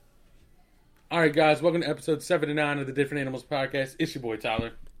All right, guys, welcome to episode 79 of the Different Animals Podcast. It's your boy,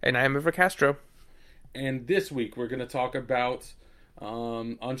 Tyler. And I am River Castro. And this week, we're going to talk about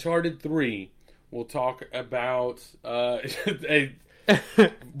Uncharted 3. We'll talk about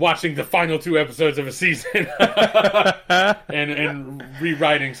watching the final two episodes of a season and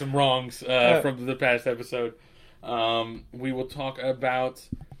rewriting some wrongs from the past episode. We will talk about...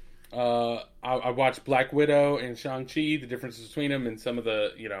 I watched Black Widow and Shang-Chi, the differences between them, and some of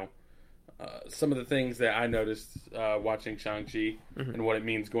the, some of the things that I noticed watching Shang-Chi and what it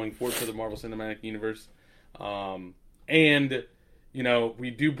means going forward for the Marvel Cinematic Universe. And, we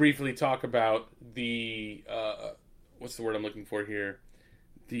do briefly talk about the, what's the word I'm looking for here?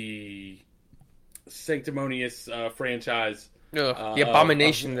 The sanctimonious franchise. The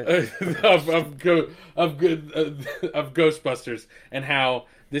abomination of Ghostbusters, and how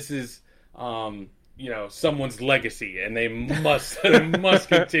this is, someone's legacy, and they must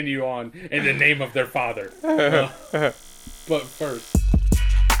continue on in the name of their father. But first.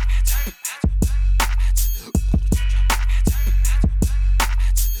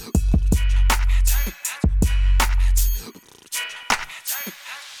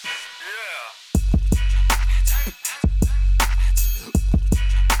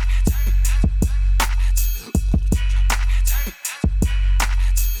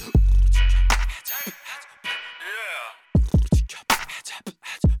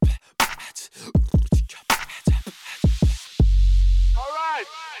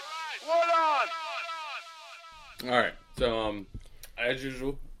 Alright, so as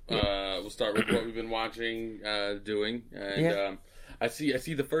usual, we'll start with what we've been watching, doing, and I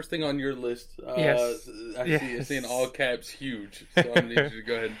see the first thing on your list. I see in all caps huge. So I need you to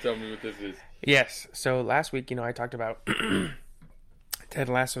go ahead and tell me what this is. Yes. So last week, I talked about Ted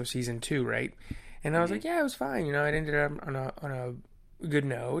Lasso season 2, right? And I was like, yeah, it was fine. It ended up on a good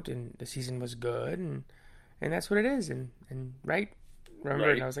note, and the season was good, and that's what it is. And right. Remember?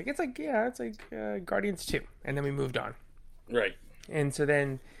 Right. And I was like, it's like Guardians 2. And then we moved on. Right. And so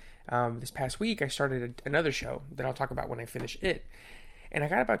then this past week, I started another show that I'll talk about when I finish it. And I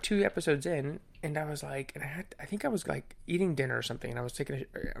got about 2 episodes in, and I was like, I think I was like eating dinner or something, and I was taking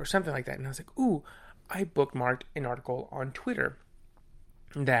or something like that. And I was like, ooh, I bookmarked an article on Twitter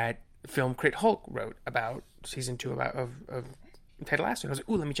that Film Crit Hulk wrote about season 2 of Ted Lasso. And I was like,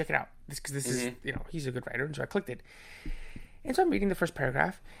 ooh, let me check it out. Because this is, he's a good writer. And so I clicked it. And so I'm reading the first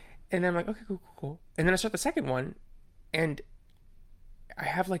paragraph, and then I'm like, okay, cool. And then I start the second one, and I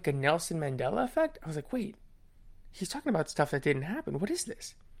have like a Nelson Mandela effect. I was like, wait, he's talking about stuff that didn't happen. What is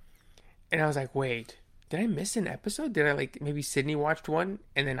this? And I was like, wait, did I miss an episode? Did I maybe Sydney watched one,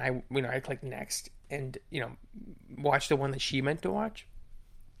 and then I clicked next, and, watched the one that she meant to watch?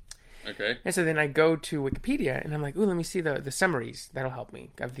 Okay. And so then I go to Wikipedia, and I'm like, ooh, let me see the summaries. That'll help me.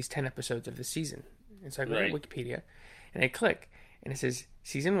 I have these 10 episodes of the season. And so I go to Wikipedia. And I click, and it says,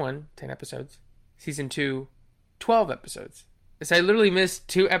 Season 1, 10 episodes. Season 2, 12 episodes. So I literally missed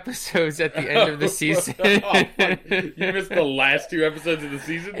 2 episodes at the end of the season. You missed the last 2 episodes of the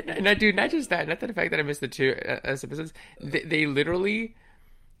season? And dude, not just that. Not the fact that I missed the 2 episodes. They literally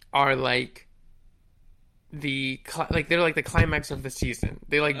are like... they're like the climax of the season.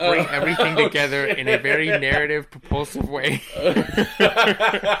 They bring everything together in a very narrative, propulsive way.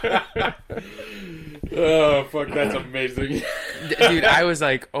 Oh, fuck, that's amazing. Dude, I was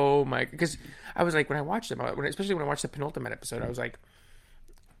like, oh my... Because I was like, when I watched them, especially when I watched the penultimate episode, I was like...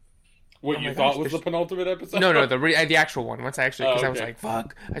 What you thought was the penultimate episode? No, the actual one. Once I actually... Because I was like,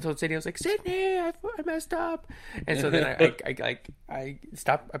 fuck. I told Sydney, I was like, Sydney, I messed up. And so then I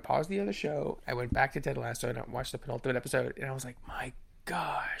stopped, I paused the other show, I went back to Ted Lasso, and I watched the penultimate episode, and I was like, my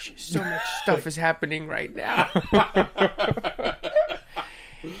gosh, so much stuff is happening right now.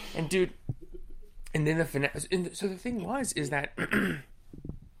 And dude... And then the finale. So the thing is that, and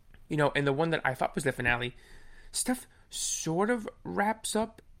the one that I thought was the finale, stuff sort of wraps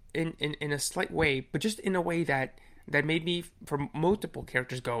up in a slight way, but just in a way that made me, for multiple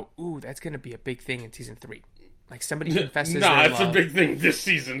characters, go, ooh, that's going to be a big thing in season 3. Like somebody confesses their love. It's a big thing this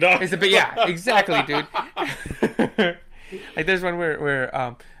season, dog. It's a big, yeah, exactly, dude. Like there's one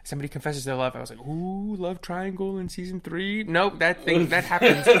where somebody confesses their love. I was like, ooh, love triangle in season 3. Nope, that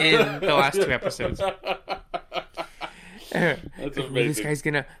happens in the last 2 episodes. That's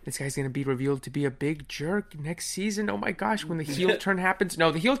amazing. This guy's gonna be revealed to be a big jerk next season. Oh my gosh, when the heel turn happens.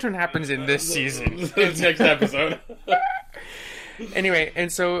 No, the heel turn happens in this season. Next episode. Anyway,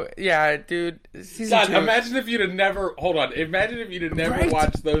 and so yeah, dude. God, 2. Imagine if you'd have never Imagine if you'd have never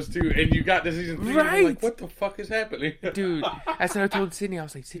watched those 2, and you got to season 3. Right. And you're like, what the fuck is happening, dude? That's what I told Sydney. I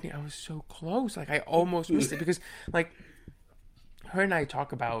was like, Sydney, I was so close. Like, I almost missed it because, like, her and I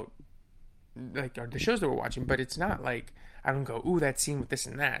talk about like or the shows that we're watching, but it's not like I don't go, ooh, that scene with this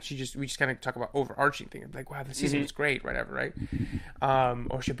and that. We just kind of talk about overarching things. I'm like, wow, the season was great, whatever, right?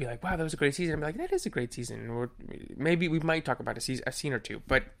 Or she'll be like, wow, that was a great season. I'm like, that is a great season. Or maybe we might talk about a scene or two.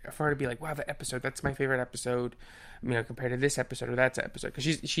 But for her to be like, wow, the episode, that's my favorite episode, compared to this episode or that episode,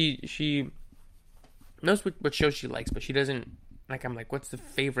 because she knows what shows she likes, but she doesn't. Like, I'm like, what's the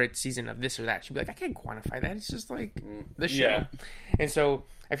favorite season of this or that? She'd be like, I can't quantify that. It's just like the show. Yeah. And so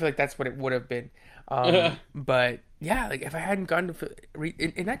I feel like that's what it would have been. But yeah, like if I hadn't gone to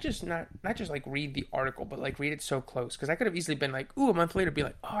read, and not just like read the article, but like read it so close, because I could have easily been like, ooh, a month later, be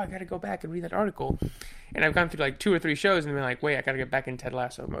like, oh, I got to go back and read that article. And I've gone through like 2 or 3 shows and been like, wait, I got to get back in Ted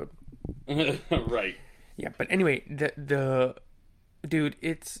Lasso mode. Right. Yeah. But anyway, the dude,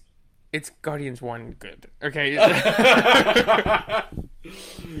 it's Guardians 1 good. Okay.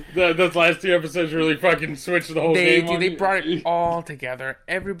 Those last 2 episodes really fucking switched the whole game. They brought it all together.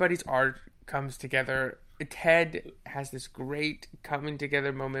 Everybody's art comes together. Ted has this great coming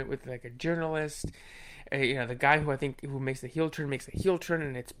together moment with like a journalist. The guy who makes the heel turn,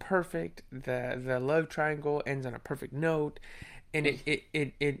 and it's perfect. The love triangle ends on a perfect note. And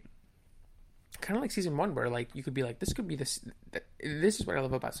it kind of like season 1, where like you could be like, this could be this is what I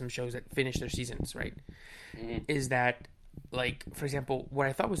love about some shows that finish their seasons, right? Is that, like, for example, what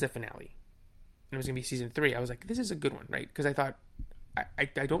I thought was the finale, and it was gonna be season 3, I was like, this is a good one, right? Because I thought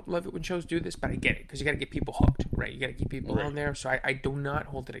I don't love it when shows do this, but I get it, because you got to get people hooked, right? You got to keep people on there, so I do not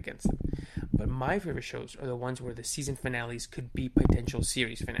hold it against them. But my favorite shows are the ones where the season finales could be potential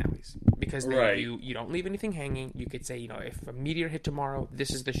series finales, because then you don't leave anything hanging. You could say, if a meteor hit tomorrow,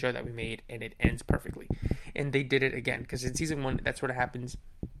 this is the show that we made, and it ends perfectly. And they did it again, because in season 1, that's what happens.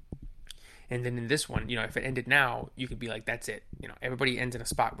 And then in this one, if it ended now, you could be like, that's it. Everybody ends in a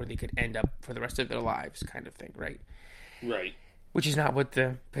spot where they could end up for the rest of their lives, kind of thing, right? Right. Which is not what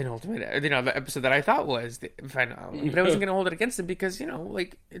the penultimate, the episode that I thought was the final. But I wasn't going to hold it against them because,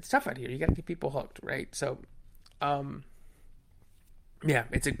 like, it's tough out here. You got to get people hooked, right? So, yeah,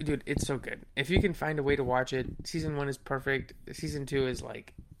 it's so good. If you can find a way to watch it, season 1 is perfect. Season 2 is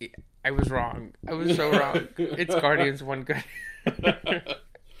like, I was wrong. I was so wrong. It's Guardians 1 good.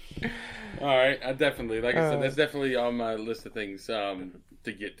 All right, definitely. Like I said, that's definitely on my list of things to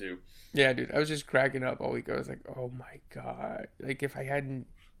get to. Yeah, dude, I was just cracking up all week. I was like, oh my God. Like, if I hadn't,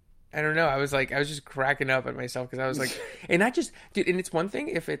 I don't know. I was just cracking up at myself because I was like, and not just, dude, and it's one thing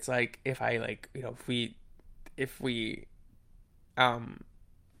if it's like, if I like, if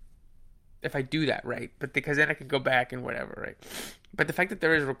I do that, right? But because then I could go back and whatever, right? But the fact that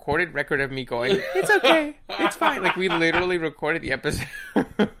there is a recorded record of me going, it's okay, it's fine. Like, we literally recorded the episode.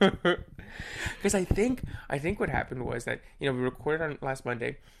 Because I think what happened was that, we recorded on last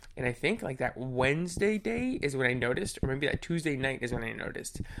Monday. And I think like that Wednesday day is when I noticed, or maybe that Tuesday night is when I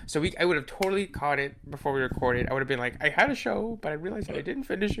noticed. So I would have totally caught it before we recorded. I would have been like, I had a show, but I realized I didn't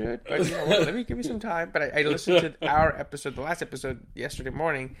finish it. But let me give me some time. But I listened to our episode, the last episode yesterday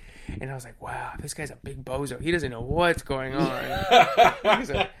morning, and I was like, wow, this guy's a big bozo. He doesn't know what's going on.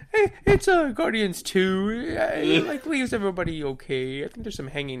 He's like, hey, it's Guardians 2. It like leaves everybody okay. I think there's some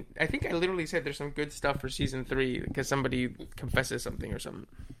hanging. I think I literally said there's some good stuff for season 3 because somebody confesses something or something.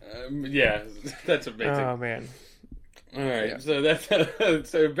 Yeah, that's amazing. Oh man! All right, yeah. So that's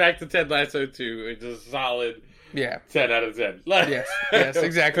so back to Ted Lasso 2. It's a solid 10 out of 10. Yes,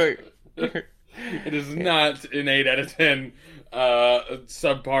 exactly. It is not an 8 out of 10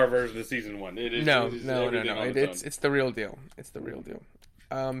 subpar version of season 1. It is no. It's the real deal. It's the real deal.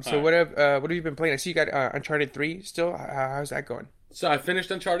 So what have you been playing? I see you got Uncharted 3 still. How's that going? So I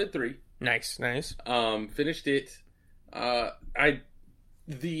finished Uncharted 3. Nice. Finished it.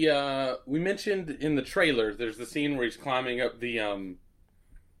 We mentioned in the trailer, there's the scene where he's climbing up the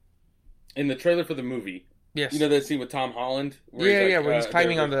in the trailer for the movie. Yes. You know that scene with Tom Holland? Where he's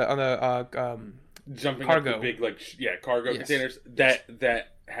climbing on the jumping cargo. up the big cargo containers. That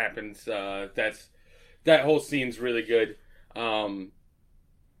happens. That whole scene's really good.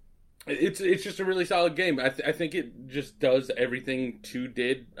 It's just a really solid game. I think it just does everything 2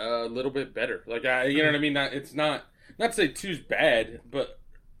 did a little bit better. Like you know what I mean? It's not to say 2's bad, but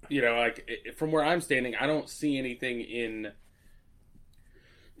from where I'm standing, I don't see anything in.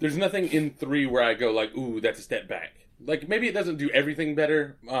 There's nothing in 3 where I go like, ooh, that's a step back. Like maybe it doesn't do everything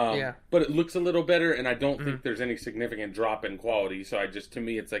better, but it looks a little better, and I don't think there's any significant drop in quality. So to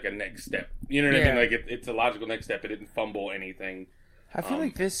me, it's like a next step. You know what I mean? Like it's a logical next step. It didn't fumble anything. I feel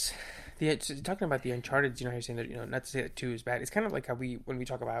like this. Talking about the Uncharted, how you're saying that not to say that 2 is bad. It's kind of like how when we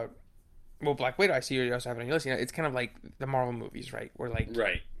talk about. Well, Black Widow, I see you also have it on your list. It's kind of like the Marvel movies, right? Where like,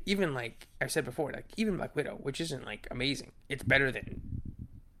 even like I've said before, like even Black Widow, which isn't like amazing, it's better than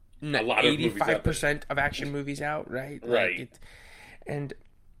a lot of movies out there. 85% of action movies out, right? Right. And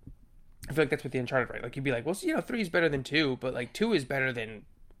I feel like that's with the Uncharted, right? Like, you'd be like, well, 3 is better than 2, but, like, 2 is better than,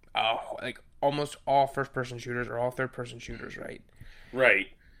 like, almost all first-person shooters or all third-person shooters, right? Right.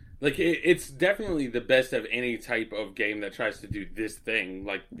 Like, it's definitely the best of any type of game that tries to do this thing,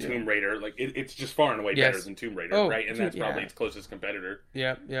 like Tomb Raider. Like, it's just far and away better than Tomb Raider, right? And that's probably its closest competitor.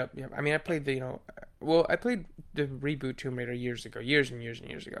 Yep. I mean, I played I played the reboot Tomb Raider years and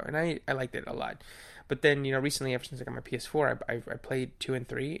years ago, and I liked it a lot. But then, recently, ever since I got my PS4, I played 2 and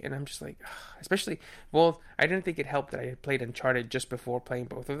 3, and I'm just like, especially, I didn't think it helped that I had played Uncharted just before playing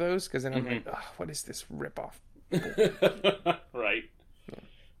both of those, because then I'm like, what is this ripoff? Right.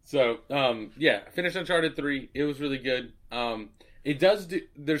 So, I finished Uncharted 3. It was really good. It does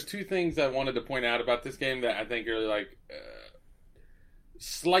there's two things I wanted to point out about this game that I think are, like,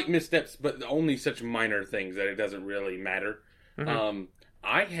 slight missteps, but only such minor things that it doesn't really matter.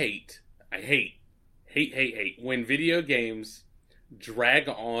 I hate when video games drag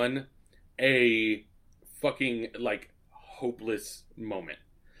on a fucking, like, hopeless moment.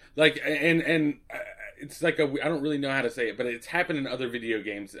 Like, and it's like I don't really know how to say it, but it's happened in other video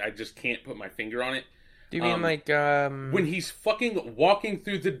games. I just can't put my finger on it. Do you mean like when he's fucking walking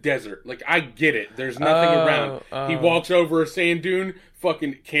through the desert? Like, I get it. There's nothing around. He walks over a sand dune.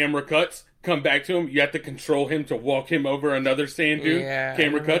 Fucking camera cuts. Come back to him. You have to control him to walk him over another sand dune. Yeah,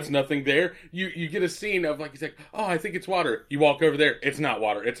 camera cuts. Nothing there. You get a scene of, like, he's like, oh, I think it's water. You walk over there. It's not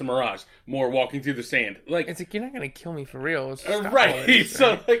water. It's a mirage. More walking through the sand. Like, it's like, you're not gonna kill me for real. Right. This,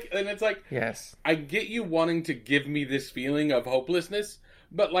 so right? like, and it's like, yes, I get you wanting to give me this feeling of hopelessness,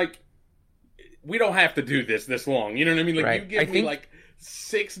 but, like, we don't have to do this long. You know what I mean? Like, right. You give me like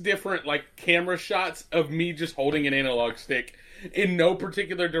 6 different, like, camera shots of me just holding an analog stick in no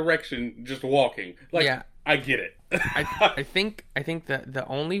particular direction, just walking. Like, yeah. I get it. I think that the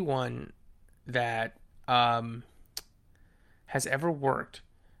only one that has ever worked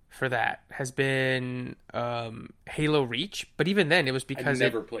for that has been Halo Reach, but even then it was because I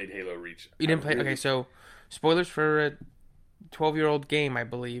never played Halo Reach. You didn't play? Really... Okay, so spoilers for a 12-year-old game, I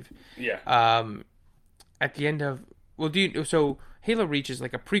believe. Yeah. At the end of so Halo Reach is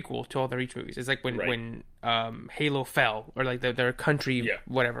like a prequel to all the Reach movies. It's like when Halo fell, or like their country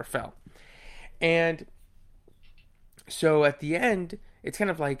whatever fell, and so at the end it's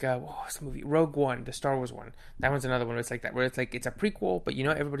kind of like what's the movie? Rogue One, the Star Wars one. That one's another one where it's like that, where it's like it's a prequel, but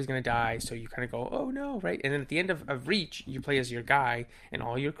everybody's gonna die, so you kind of go, oh no, right? And then at the end of Reach, you play as your guy, and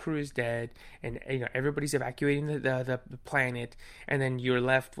all your crew is dead, and everybody's evacuating the planet, and then you're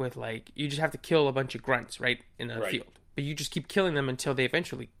left with, like, you just have to kill a bunch of grunts, right, in the field, but you just keep killing them until they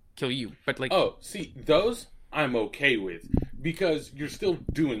eventually kill you. But, like, see, those I'm okay with, because you're still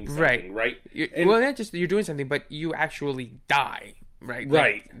doing something, right? Not just you're doing something, but you actually die. Right.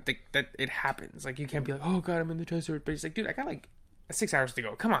 That it happens. Like, you can't be like, oh god, I'm in the desert. But it's like, dude, I got like 6 hours to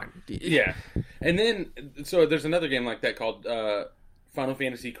go. Come on. Yeah. And then, so there's another game like that called Final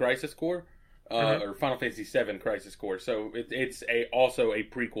Fantasy Crisis Core, or Final Fantasy VII Crisis Core. So it's also a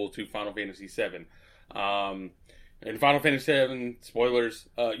prequel to Final Fantasy VII. In Final Fantasy VII, spoilers,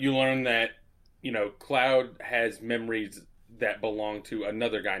 you learn that Cloud has memories that belong to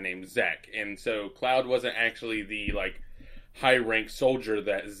another guy named Zack, and so Cloud wasn't actually the, like, high-ranked soldier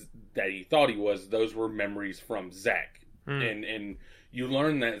that he thought he was. Those were memories from Zack. And you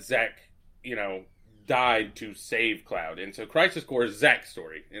learn that Zack, died to save Cloud. And so Crisis Core is Zack's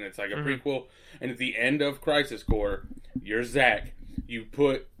story. And it's like a prequel. And at the end of Crisis Core, you're Zack. You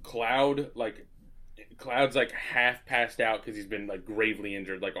put Cloud's like half passed out because he's been, like, gravely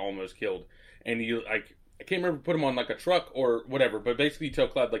injured, like almost killed. And you, like, I can't remember, put him on, like, a truck or whatever, but basically you tell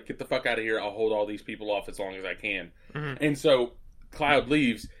Cloud, like, get the fuck out of here, I'll hold all these people off as long as I can. And so Cloud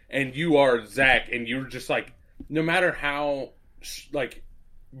leaves, and you are Zack, and you're just, like, no matter how, like,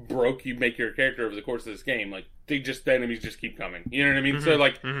 broke you make your character over the course of this game, like, the enemies just keep coming. You know what I mean? So,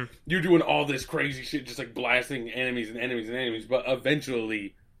 like, you're doing all this crazy shit, just, like, blasting enemies and enemies and enemies, but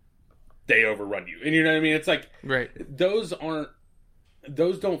eventually they overrun you. And you know what I mean? It's like, those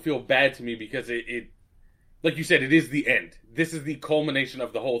don't feel bad to me, because it like you said, it is the end. This is the culmination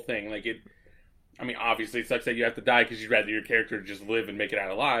of the whole thing. Like, obviously it sucks that you have to die because you'd rather your character just live and make it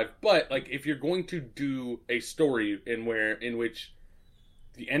out alive. But, like, if you're going to do a story in which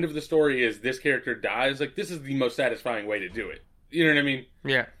the end of the story is this character dies, like, this is the most satisfying way to do it. You know what I mean?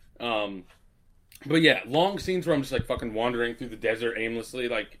 Yeah. But yeah, long scenes where I'm just, like, fucking wandering through the desert aimlessly,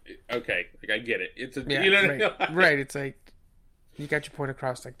 like, okay, like, I get it. It's you know what I mean? Right. It's like, you got your point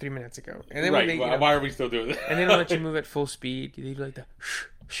across like 3 minutes ago, and then why are we still doing this? And they don't let you move at full speed. They do like the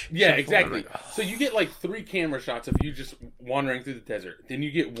Yeah, exactly. So you get like 3 camera shots of you just wandering through the desert. Then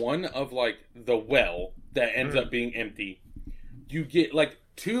you get one of like the well that ends up being empty. You get like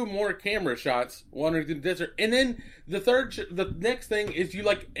 2 more camera shots wandering through the desert, and then the next thing is you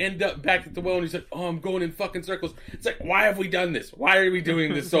like end up back at the well, and he's like, "Oh, I'm going in fucking circles." It's like, why have we done this? Why are we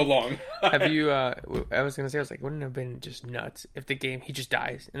doing this so long? Have you? I was gonna say, I was like, wouldn't it have been just nuts if he just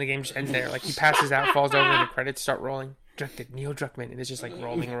dies and the game just ends there? Like he passes out, falls over, and the credits start rolling. Directed Neil Druckmann, and it's just like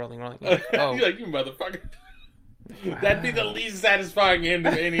rolling. Like, oh, you're like, you motherfucker. That'd be the least satisfying end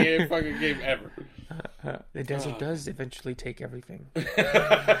of any fucking game ever. The desert does eventually take everything.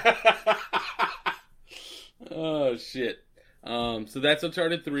 Oh shit! So that's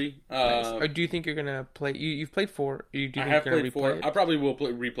Uncharted 3. Nice. Do you think you're gonna play? You've played 4. Do you think I have you're gonna played replay 4. it? I probably will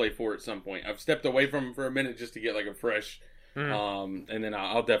replay 4 at some point. I've stepped away from it for a minute just to get like a fresh, and then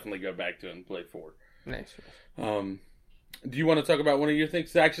I'll definitely go back to it and play 4. Nice. Do you want to talk about one of your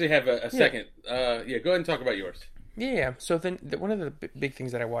things? I actually have a second. Go ahead and talk about yours. Yeah. So then, one of the big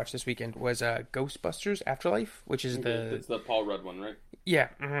things that I watched this weekend was Ghostbusters Afterlife, which is it's the Paul Rudd one, right? Yeah.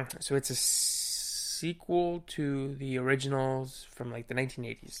 Mm-hmm. So it's a sequel to the originals from like the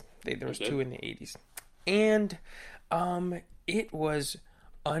 1980s. There was 2 in the 80s, and it was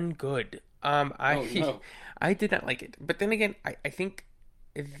ungood. I did not like it, but then again, I think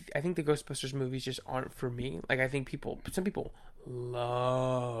the Ghostbusters movies just aren't for me. Like I think some people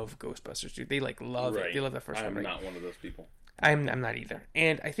love Ghostbusters, dude. They like love it. They love that first one. I'm not one of those people. I'm not either.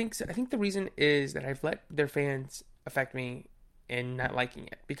 And I think the reason is that I've let their fans affect me in not liking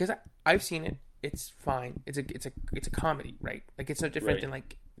it, because I've seen it. It's fine. It's a comedy, right? Like it's no different than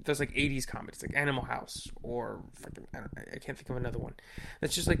like those like 80s comedies, like Animal House or fucking, I can't think of another one.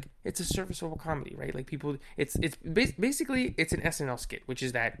 That's just like, it's a serviceable comedy, right? Like people, it's basically it's an SNL skit, which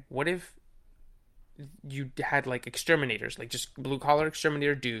is that what if you had like exterminators, like just blue collar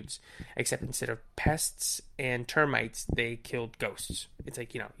exterminator dudes, except instead of pests and termites, they killed ghosts. It's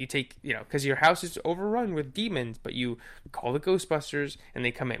like, you take, because your house is overrun with demons, but you call the Ghostbusters and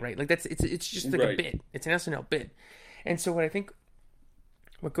they come in, right? Like it's just like a bit. It's an SNL bit. And so what I think,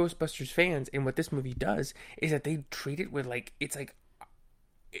 what Ghostbusters fans and what this movie does is that they treat it with like, it's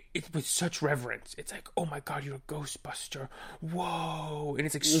with such reverence. It's like, oh my god, you're a Ghostbuster. Whoa. And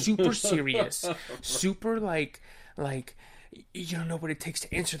it's like super serious. Super like you don't know what it takes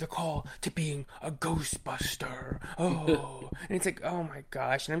to answer the call to being a Ghostbuster. Oh. And it's like, oh my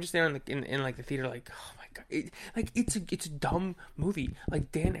gosh. And I'm just there in like the theater like, oh my god. It's a dumb movie.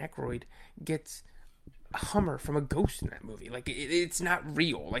 Like Dan Aykroyd gets a Hummer from a ghost in that movie. Like it's not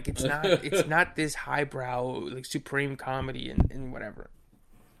real. Like it's not this highbrow like supreme comedy and whatever.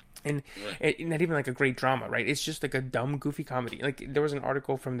 And not even like a great drama, right? It's just like a dumb, goofy comedy. Like there was an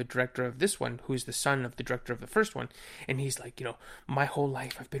article from the director of this one, who's the son of the director of the first one, and he's like, my whole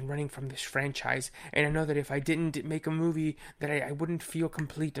life I've been running from this franchise, and I know that if I didn't make a movie, that I wouldn't feel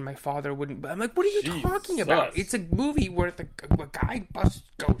complete, and my father wouldn't. I'm like, what are you talking about? It's a movie where a guy busts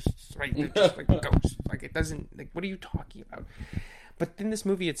ghosts, right? They're just like ghosts. Like it doesn't. Like what are you talking about? But then this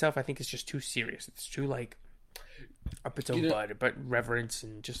movie itself, I think, is just too serious. It's too like up its own butt, but reverence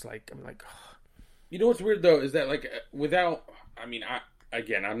and just like I'm like. Oh. What's weird though is that like without, I'm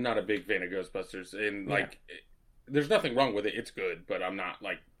not a big fan of Ghostbusters, and like there's nothing wrong with it. It's good, but I'm not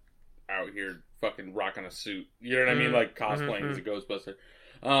like out here fucking rocking a suit. You know what I mean? Like cosplaying as a Ghostbuster.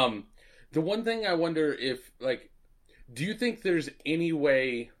 The one thing I wonder if like, do you think there's any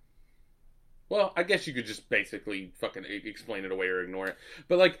way? Well, I guess you could just basically fucking explain it away or ignore it.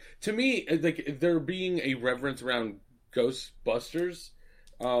 But, like, to me, like, there being a reverence around Ghostbusters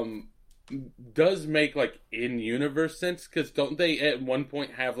does make, like, in-universe sense. Because don't they, at one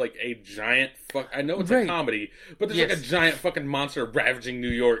point, have, like, a giant I know it's a comedy, but there's, like, a giant fucking monster ravaging New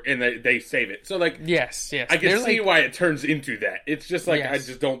York, and they save it. So, like... Yes. I can see why it turns into that. It's just, like, I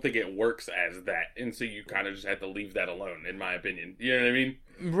just don't think it works as that. And so you kind of just have to leave that alone, in my opinion. You know what I mean?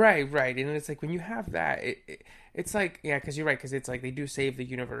 Right. And it's like when you have that, it's like, yeah, because you're right, because it's like they do save the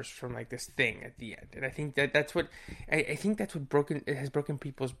universe from like this thing at the end, and I think that's what has broken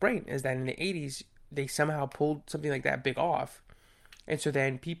people's brain, is that in the 80s they somehow pulled something like that big off, and so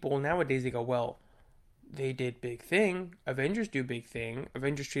then people nowadays they go, well, they did big thing, Avengers do big thing,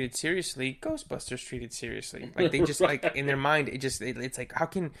 Avengers treated seriously, Ghostbusters treated seriously, like they just like in their mind it's like, how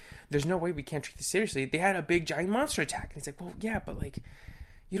can, there's no way we can't treat this seriously, they had a big giant monster attack, and it's like, well, yeah, but like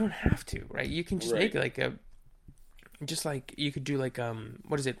you don't have to, right? You can just make like just like you could do like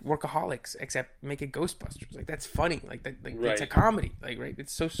what is it, Workaholics, except make it Ghostbusters. Like that's funny, like that, like it's a comedy, like right?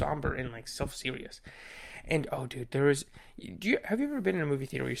 It's so somber and like self-serious. And oh, dude, have you ever been in a movie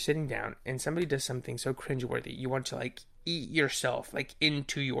theater where you're sitting down and somebody does something so cringeworthy you want to like yourself like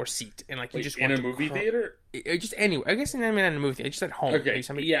into your seat and like you just in want a movie theater. Just anywhere. I guess not in a movie theater, just at home. Okay, Like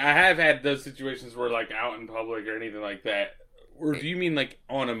somebody, yeah, I have had those situations where like out in public or anything like that. Or do you mean like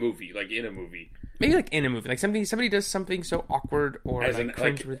on a movie, like in a movie? maybe like in a movie, like somebody does something so awkward or As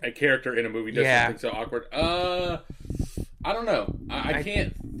like a character in a movie does something so awkward. I don't know. I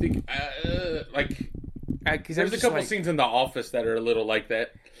can't think. There's a couple scenes in The Office that are a little like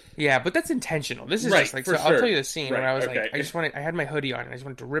that. Yeah, but that's intentional. This is right, just like, so I'll tell you the scene where I was okay. like, I had my hoodie on and I just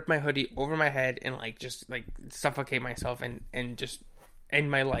wanted to rip my hoodie over my head and like just like suffocate myself and just end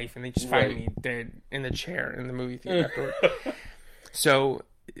my life, and they just find me dead in the chair in the movie theater afterward. So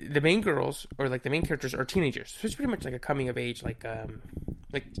the main girls or like the main characters are teenagers, so it's pretty much like a coming of age, like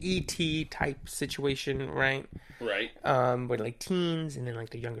E.T. type situation, right? Right. With like teens and then like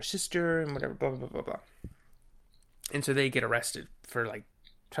the younger sister and whatever, blah blah blah blah blah. And so they get arrested for like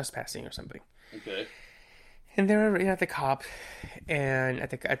trespassing or something. Okay. And they're at the cop and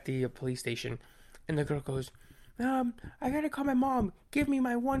at the police station, and the girl goes, I gotta call my mom. Give me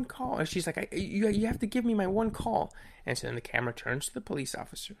my one call. And she's like, you have to give me my one call. And so then the camera turns to the police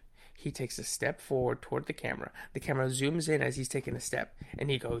officer. He takes a step forward toward the camera. The camera zooms in as he's taking a step, and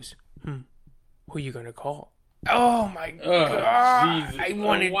he goes, who are you gonna call? Oh my God! Jesus. I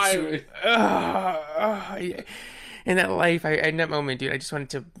wanted to. In that life, in that moment, dude, I just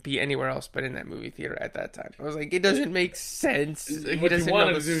wanted to be anywhere else but in that movie theater at that time. I was like, it doesn't make sense. What you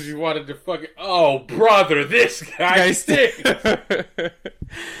wanted to do is you wanted to fucking... Oh, brother, this guy stinks!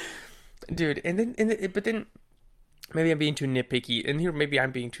 Dude, but then, maybe I'm being too nitpicky, and here maybe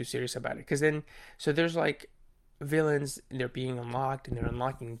I'm being too serious about it. Because then, so there's like villains, and they're being unlocked, and they're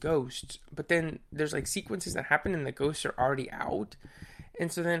unlocking ghosts. But then there's like sequences that happen, and the ghosts are already out. And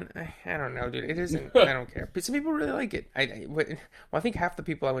so then, I don't know, dude. It isn't. I don't care. But some people really like it. I think half the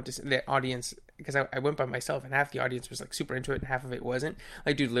people I went to the audience, because I went by myself, and half the audience was like super into it, and half of it wasn't.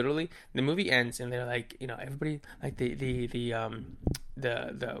 Like, dude, literally, the movie ends, and they're like, everybody like the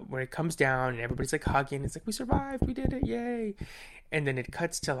when it comes down, and everybody's like hugging. It's like, we survived, we did it, yay! And then it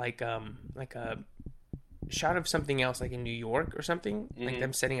cuts to like a shot of something else, like in New York or something, like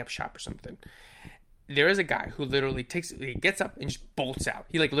them setting up shop or something. There is a guy who literally he gets up and just bolts out.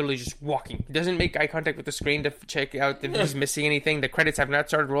 He like literally just walking. He doesn't make eye contact with the screen to check out if he's missing anything. The credits have not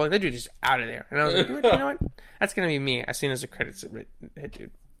started rolling. That dude is just out of there. And I was like, you know what? That's gonna be me as soon as the credits hit,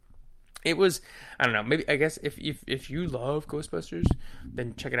 dude. It was, I don't know. Maybe I guess if you love Ghostbusters,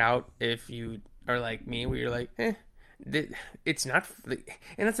 then check it out. If you are like me, where you're like, it's not. And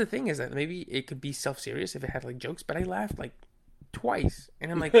that's the thing, is that maybe it could be self-serious if it had like jokes, but I laughed like twice,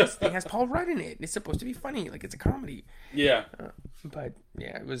 and I'm like, this thing has Paul Rudd in it. It's supposed to be funny, like it's a comedy. Yeah. But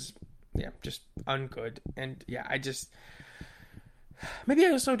yeah, it was just ungood, and yeah, I just maybe I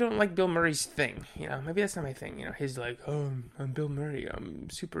also don't like Bill Murray's thing. Maybe that's not my thing. He's like, I'm Bill Murray. I'm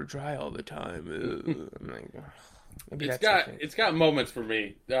super dry all the time. I'm like, maybe it's got moments for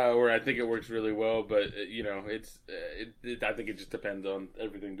me where I think it works really well, but I think it just depends on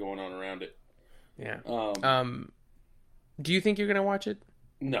everything going on around it. Yeah. Do you think you're gonna watch it?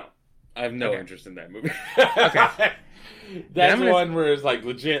 No, I have no interest in that movie. Okay, that's one where it's like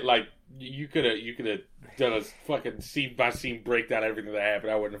legit. Like you could have done a fucking scene by scene breakdown of everything that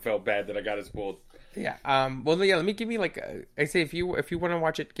happened. I wouldn't have felt bad that I got it spoiled. Yeah. Well, yeah. Let me give you like I say if you want to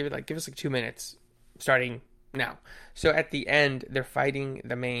watch it, give us like 2 minutes, starting now. So at the end, they're fighting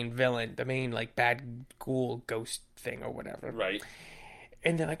the main villain, the main like bad ghoul ghost thing or whatever. Right.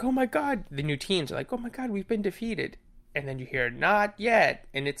 And they're like, oh my God. The new teens are like, oh my God, we've been defeated. And then you hear, not yet.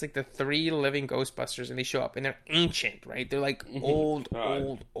 And it's like the 3 living Ghostbusters, and they show up, and they're ancient, right? They're like old.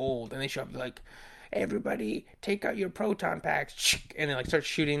 And they show up, like, everybody take out your proton packs. And they like start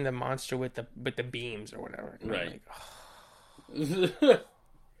shooting the monster with the beams or whatever. And right. Like, oh.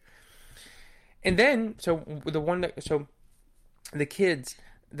 And then, so the kids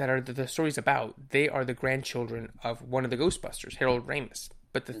that are the story's about, they are the grandchildren of one of the Ghostbusters, Harold Ramis.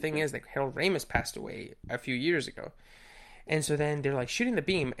 But the thing is that Harold Ramis passed away a few years ago. And so then they're like shooting the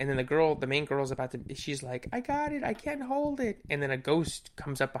beam, and then the main girl's she's like, I got it, I can't hold it. And then a ghost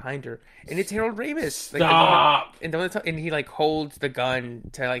comes up behind her, and it's Harold Ramis. Stop! And he like holds the gun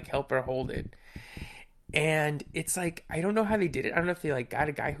to like help her hold it. And it's like, I don't know how they did it. I don't know if they like got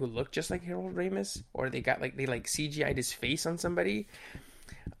a guy who looked just like Harold Ramis, or they CGI'd his face on somebody.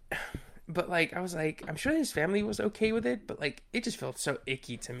 But like, I was like, I'm sure his family was okay with it, but like, it just felt so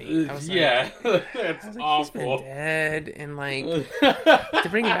icky to me. I was that's awful. He's been dead, and like to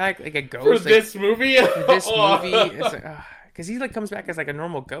bring back like a ghost for this movie. It's like, because he like comes back as like a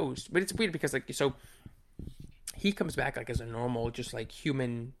normal ghost, but it's weird because like so he comes back like as a normal, just like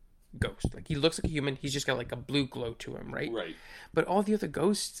human ghost. Like, he looks like a human. He's just got like a blue glow to him, right? Right. But all the other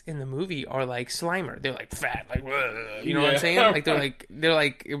ghosts in the movie are like Slimer. They're like fat, like, you know what I'm saying? Like, they're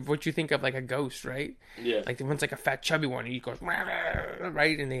like what you think of like a ghost, right? Yeah. Like, the one's like a fat chubby one, and he goes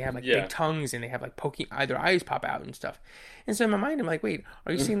right, and they have like big tongues, and they have like poking, either eyes pop out and stuff. And so in my mind, I'm like, wait,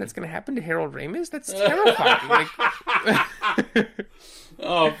 are you saying that's going to happen to Harold Ramis? That's terrifying. Like,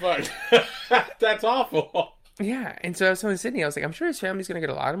 oh fuck, that's awful. Yeah, and so I was telling Sydney, I was like, I'm sure his family's going to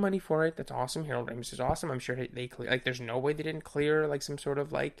get a lot of money for it. That's awesome. Harold Ramis is awesome. I'm sure they clear, like, there's no way they didn't clear like some sort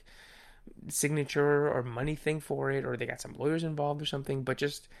of like signature or money thing for it, or they got some lawyers involved or something. But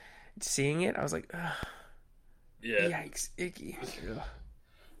just seeing it, I was like, ugh, yeah, yikes, icky. Ugh.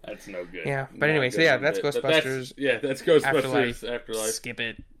 That's no good. Yeah, but anyway, so yeah, that's Ghostbusters. That's Ghostbusters Afterlife. Skip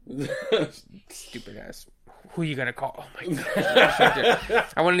it. Stupid ass. Who you gonna call? Oh my god!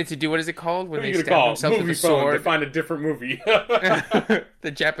 I wanted to do, what is it called when they stab themselves with a sword? To find a different movie.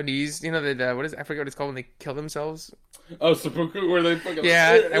 The Japanese, you know, what is, I forget what it's called when they kill themselves. Oh, seppuku, where they fucking...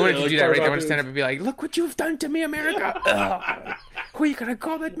 Yeah, I wanted to do that, right? I want to stand up and be like, look what you've done to me, America! Who are you gonna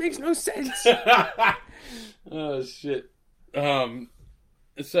call? That makes no sense. Oh, shit.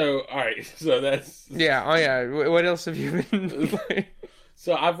 So, alright, so that's... Yeah, oh yeah, what else have you been playing?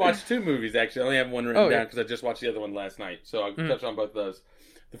 So I've watched 2 movies, actually. I only have one written down because I just watched the other one last night. So I'll touch on both of those.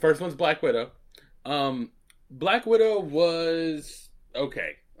 The first one's Black Widow. Black Widow was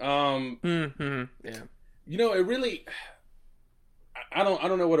okay. Yeah. You know, it really... I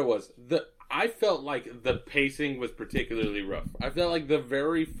don't know what it was. I felt like the pacing was particularly rough. I felt like the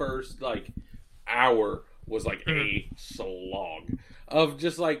very first, like, hour was like a slog of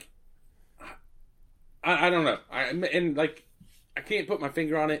just like... I don't know. I can't put my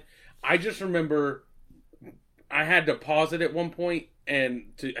finger on it. I just remember I had to pause it at one point and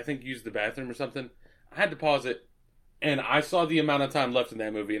to, I think, use the bathroom or something. I had to pause it, and I saw the amount of time left in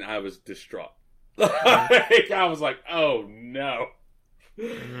that movie, and I was distraught. I was like, oh, no.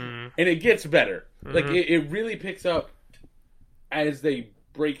 And it gets better. Like, it really picks up as they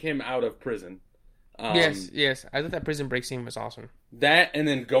break him out of prison. Yes. I thought that prison break scene was awesome. That, and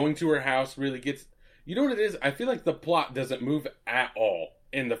then going to her house really gets... You know what it is? I feel like the plot doesn't move at all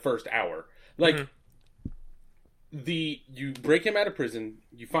in the first hour. Like, you break him out of prison,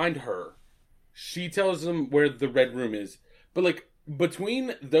 you find her, she tells him where the Red Room is. But, like,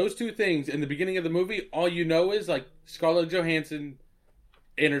 between those two things in the beginning of the movie, all you know is, like, Scarlett Johansson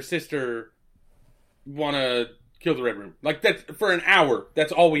and her sister want to kill the Red Room. Like, that's, for an hour,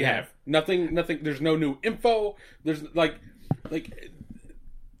 that's all we have. Nothing, there's no new info. There's, like...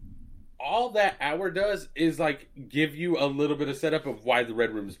 all that hour does is, like, give you a little bit of setup of why the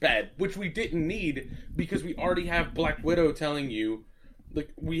Red Room is bad, which we didn't need because we already have Black Widow telling you,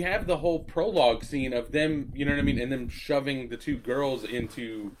 like, we have the whole prologue scene of them, you know what I mean, and them shoving the 2 girls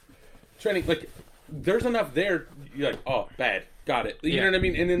into training. Like, there's enough there, you're like, oh, bad, got it. You know what I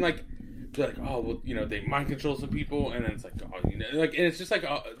mean? And then, like, they're like, oh, well, you know, they mind control some people, and then it's like, oh, you know, like, and it's just like,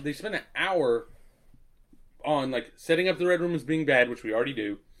 they spend an hour on, like, setting up the Red Room as being bad, which we already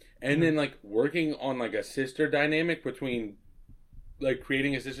do. And then, like, working on, like, a sister dynamic between, like,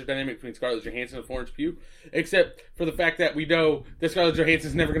 creating a sister dynamic between Scarlett Johansson and Florence Pugh. Except for the fact that we know that Scarlett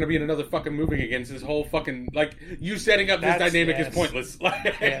Johansson's never going to be in another fucking movie again. So this whole fucking, like, you setting up this dynamic is pointless.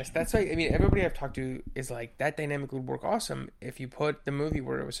 Yes, that's right. I mean, everybody I've talked to is like, that dynamic would work awesome if you put the movie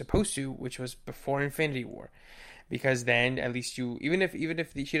where it was supposed to, which was before Infinity War. Because then, at least you, even if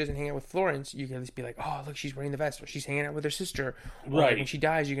she doesn't hang out with Florence, you can at least be like, oh, look, she's wearing the vest, or she's hanging out with her sister. Or right. Like, when she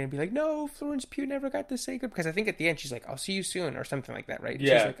dies, you're going to be like, no, Florence Pugh never got to say good. Because I think at the end, she's like, I'll see you soon, or something like that, right?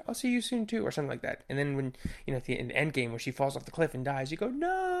 Yeah. She's like, I'll see you soon, too, or something like that. And then when, you know, at the end game, where she falls off the cliff and dies, you go,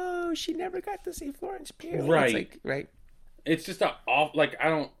 no, she never got to see Florence Pugh. Right. It's like, right. It's just like, I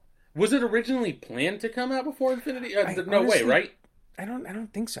don't... Was it originally planned to come out before Infinity? No honestly, way, right? I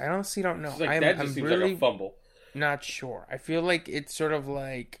don't think so. I honestly don't know. Like, that just seems really... like a fumble. Not sure. I feel like it's sort of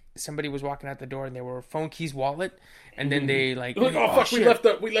like somebody was walking out the door and they were phone keys, wallet, and then they like, oh fuck, shit. we left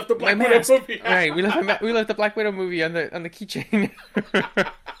the Black Widow movie. Right, we left the Black Widow movie on the keychain.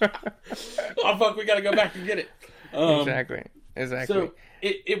 Oh fuck, we gotta go back and get it. Exactly. So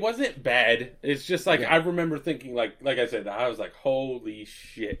it wasn't bad. It's just like, I remember thinking, like I said, I was like, holy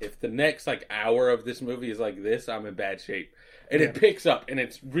shit, if the next like hour of this movie is like this, I'm in bad shape. And it picks up and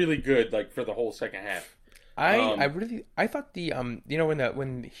it's really good, like, for the whole second half. I thought the you know,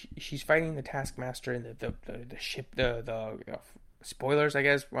 when she's fighting the Taskmaster and the ship, the spoilers, I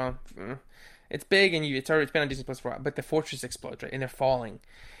guess, well, it's big and it's been on Disney Plus for a while, but the fortress explodes, right, and they're falling.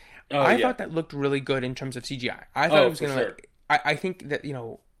 I thought that looked really good in terms of CGI. I thought it was gonna, like, I think that, you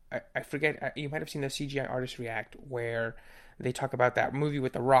know, I forget, you might have seen the CGI artist react where they talk about that movie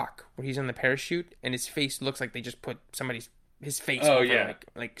with The Rock where he's on the parachute and his face looks like they just put his face Oh over, yeah,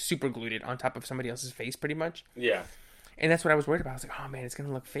 like super glued it on top of somebody else's face pretty much. yeah, And that's what I was worried about. I was like, oh man, it's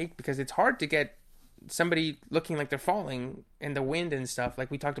gonna look fake because it's hard to get somebody looking like they're falling in the wind and stuff.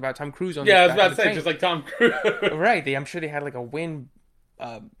 Like we talked about Tom Cruise on. yeah. I the was back about of to the say train. just like Tom Cruise. Right. I'm sure they had like a wind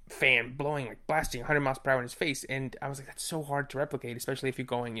fan blowing, like blasting 100 miles per hour in his face, and I was like, that's so hard to replicate, especially if you're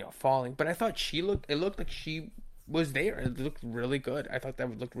going, falling. But I thought it looked like she was there. It looked really good. I thought that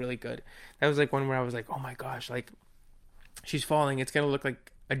would look really good. That was like one where I was like, oh my gosh, like she's falling. It's gonna look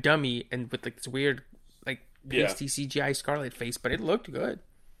like a dummy and with like this weird, like pasty CGI Scarlet face, but it looked good.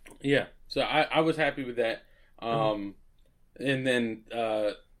 Yeah, so I was happy with that. And then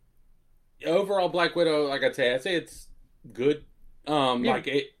overall, Black Widow, like I'd say it's good.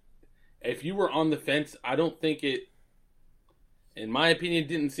 Like if you were on the fence, I don't think it, in my opinion,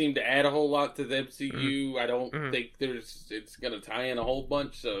 didn't seem to add a whole lot to the MCU. I don't think it's gonna tie in a whole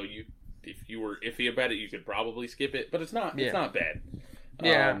bunch. So if you were iffy about it, you could probably skip it. But it's not bad.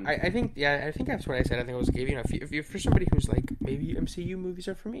 Yeah, I think that's what I said. I think I was giving, if you're for somebody who's like, maybe MCU movies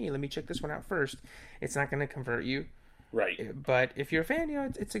are for me, let me check this one out first. It's not going to convert you, right? But if you're a fan,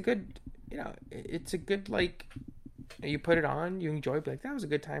 it's a good, it's a good, like, you put it on, you enjoy, but like that was a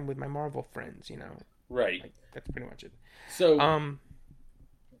good time with my Marvel friends, Right. Like, that's pretty much it. So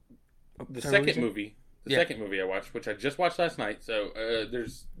the second movie I watched, which I just watched last night, so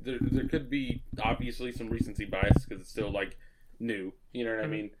there could be obviously some recency bias because it's still like new, you know what I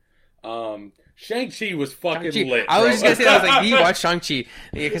mean? Shang-Chi was fucking Shang-Chi. lit. I was just gonna say, I was like, he watched Shang-Chi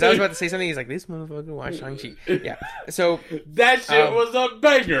because I was about to say something. He's like, this motherfucker watched Shang-Chi. Yeah, so that shit was a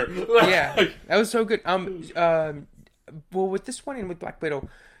banger. Yeah, that was so good. Well, with this one and with Black Widow,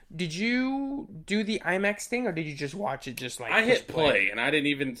 did you do the IMAX thing or did you just watch it? Just like I hit play and I didn't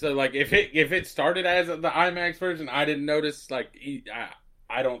even, so like if it started as the IMAX version, I didn't notice. Like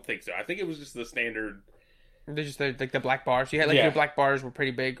I don't think so. I think it was just the standard. They're just like the black bars. You had your black bars were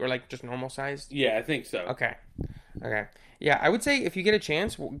pretty big or like just normal sized. Yeah, I think so. Okay. Yeah, I would say if you get a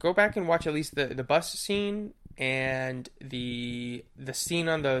chance, go back and watch at least the bus scene and the scene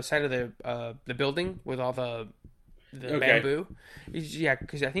on the side of the building with all the bamboo. Yeah,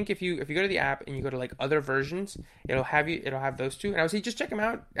 because I think if you go to the app and you go to like other versions, it'll have those two. And I would say just check them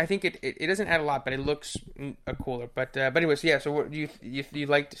out. I think it doesn't add a lot, but it looks cooler. But anyways, yeah. So what you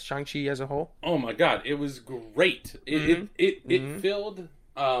liked Shang-Chi as a whole? Oh my god, it was great. It filled.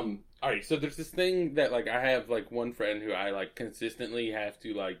 All right, so there's this thing that like I have like one friend who I like consistently have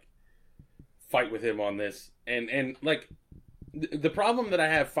to like fight with him on this, and like the problem that I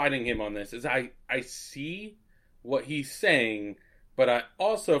have fighting him on this is I see what he's saying, but I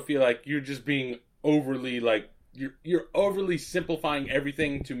also feel like you're just being overly like you're overly simplifying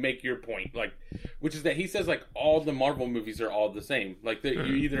everything to make your point, like, which is that he says like all the Marvel movies are all the same, like that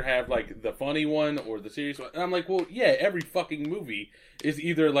you either have like the funny one or the serious one, and I'm like, well, yeah, every fucking movie is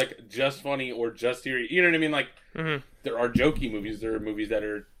either like just funny or just serious, you know what I mean? Like there are jokey movies, there are movies that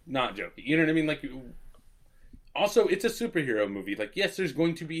are not jokey, you know what I mean? Like, also, it's a superhero movie. Like, yes, there's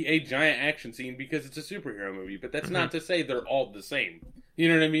going to be a giant action scene because it's a superhero movie, but that's not to say they're all the same. You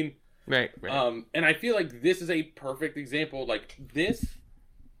know what I mean? Right. And I feel like this is a perfect example. Like, this,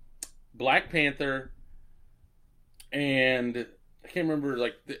 Black Panther, and I can't remember,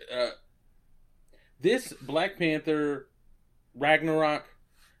 like, this, Black Panther, Ragnarok,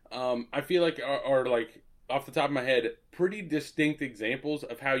 I feel like are, like, off the top of my head, pretty distinct examples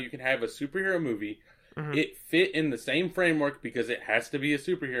of how you can have a superhero movie. It fit in the same framework because it has to be a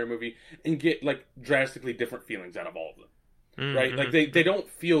superhero movie and get like drastically different feelings out of all of them, right? Like they don't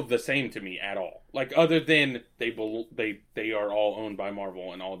feel the same to me at all. Like other than they are all owned by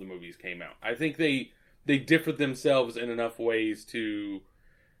Marvel and all the movies came out. I think they differ themselves in enough ways to,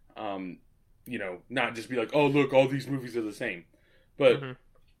 not just be like, oh look, all these movies are the same, but.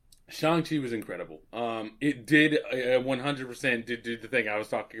 Shang-Chi was incredible. It did 100% did do the thing I was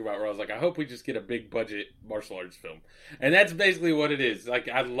talking about where I was like, I hope we just get a big budget martial arts film. And that's basically what it is. Like,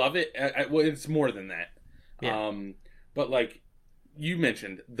 I love it. Well, it's more than that. Yeah. But like you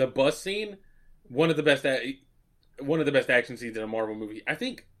mentioned, the bus scene, one of the best action scenes in a Marvel movie. I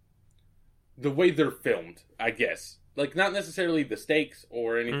think the way they're filmed, I guess. Like, not necessarily the stakes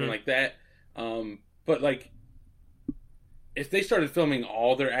or anything like that. But like, if they started filming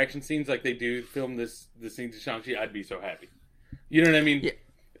all their action scenes like they do film the scenes of Shang-Chi, I'd be so happy. You know what I mean?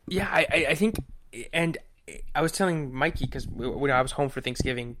 Yeah. I think, and I was telling Mikey because when I was home for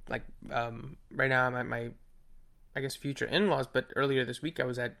Thanksgiving, like right now I'm at my I guess, future in-laws. But earlier this week, I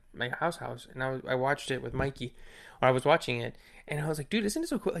was at my house, and I watched it with Mikey, or I was watching it, and I was like, dude, isn't it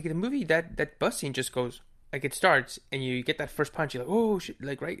so cool? Like, the movie, that bus scene just goes, like, it starts, and you get that first punch, you're like, oh, shit,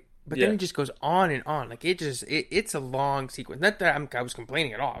 like, right? But then it just goes on and on. Like, it's a long sequence. Not that I was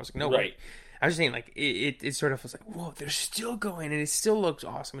complaining at all. I was like, no way. I was just saying, like, it sort of was like, whoa, they're still going, and it still looks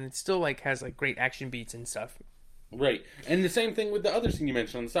awesome, and it still, like, has, like, great action beats and stuff. Right. And the same thing with the other scene you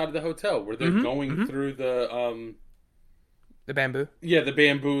mentioned on the side of the hotel, where they're going through the bamboo? Yeah, the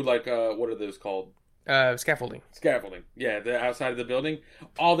bamboo, like, what are those called? Scaffolding. Scaffolding. Yeah, the outside of the building.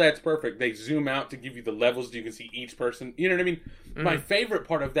 All that's perfect. They zoom out to give you the levels so you can see each person. You know what I mean? My favorite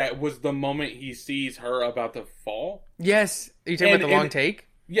part of that was the moment he sees her about to fall. Yes. Are you talking about the long take?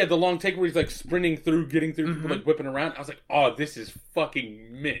 Yeah, the long take where he's, like, sprinting through, getting through people, like, whipping around. I was like, oh, this is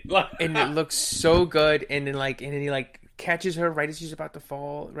fucking mint. And it looks so good. And then he, like, catches her right as she's about to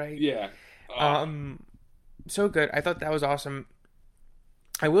fall, right? Yeah. So good. I thought that was awesome.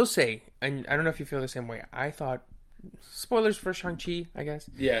 I will say, and I don't know if you feel the same way, I thought, spoilers for Shang-Chi, I guess.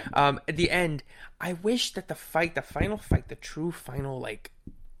 Yeah. At the end, I wish that the final fight, the true final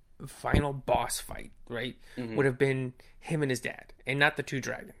boss fight, right, would have been him and his dad, and not the two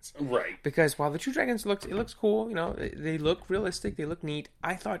dragons. Right. Because while the two dragons looks cool, you know, they look realistic, they look neat.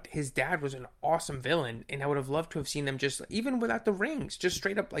 I thought his dad was an awesome villain, and I would have loved to have seen them just, even without the rings, just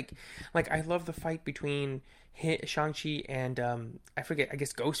straight up, like I love the fight between Shang-Chi and I forget, I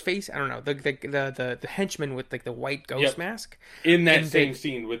guess Ghostface. I don't know, the henchman with, like, the white ghost mask in that same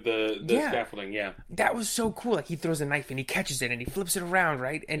scene with the scaffolding. Yeah, that was so cool. Like, he throws a knife and he catches it and he flips it around,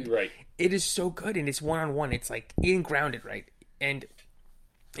 right? And it is so good, and it's one-on-one. It's like in grounded, right? And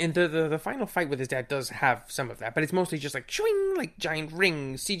the final fight with his dad does have some of that, but it's mostly just like chewing, like giant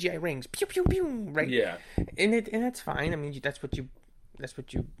rings, CGI rings, pew pew pew, right? Yeah, and that's fine. I mean, that's what you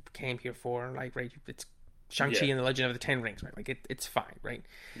came here for, like, right? It's Shang-Chi and the Legend of the Ten Rings, right? Like, it's fine, right?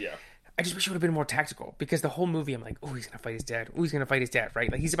 Yeah. I just wish it would have been more tactical, because the whole movie I'm like, oh, he's gonna fight his dad. Oh, he's gonna fight his dad,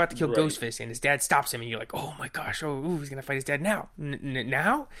 right? Like, he's about to kill Ghostface, and his dad stops him, and you're like, oh my gosh, he's gonna fight his dad now,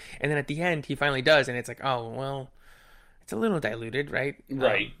 now. And then at the end, he finally does, and it's like, oh well, it's a little diluted, right?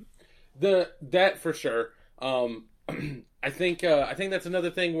 Right. That for sure. I think that's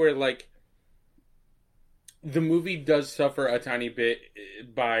another thing where, like, the movie does suffer a tiny bit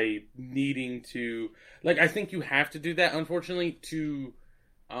by needing to, like, I think you have to do that, unfortunately, to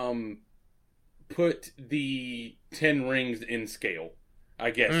put the 10 rings in scale,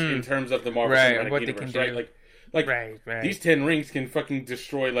 I guess, in terms of the Marvel Cinematic Universe, right? Like, these 10 rings can fucking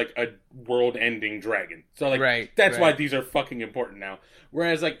destroy, like, a world-ending dragon. So, like, that's why these are fucking important now.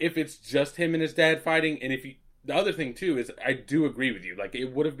 Whereas, like, if it's just him and his dad fighting, and the other thing, too, is I do agree with you. Like,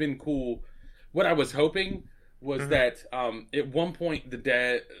 it would have been cool. What I was hoping was that at one point the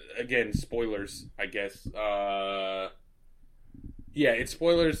dad, again, spoilers, I guess. Yeah, it's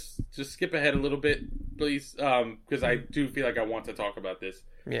spoilers. Just skip ahead a little bit, please, because I do feel like I want to talk about this.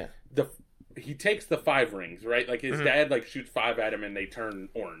 Yeah. He takes the 5 rings, right? Like, his dad, like, shoots 5 at him and they turn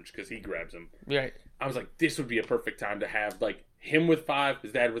orange because he grabs them. Right. I was like, this would be a perfect time to have, like, him with 5,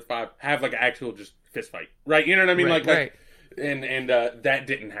 his dad with 5, have, like, an actual just fist fight, right? You know what I mean? Right. And that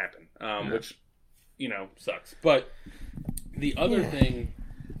didn't happen, which, you know, sucks. But the other thing,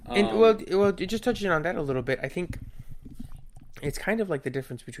 and well, just touching on that a little bit, I think it's kind of like the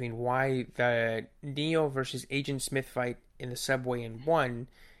difference between why the Neo versus Agent Smith fight in the subway in 1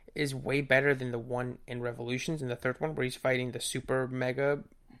 is way better than the one in Revolutions, in the third one, where he's fighting the super mega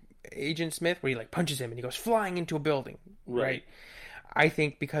Agent Smith, where he, like, punches him and he goes flying into a building, right? I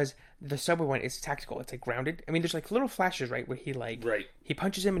think because the subway one is tactical, it's, like, grounded. I mean, there's, like, little flashes, right, where he, like, he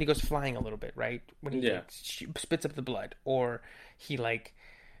punches him and he goes flying a little bit, right, when he like, spits up the blood, or he, like,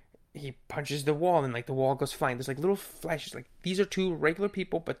 he punches the wall and, like, the wall goes flying. There's, like, little flashes. Like, these are two regular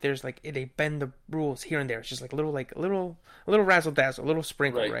people, but there's, like, they bend the rules here and there. It's just like a little razzle dazzle, a little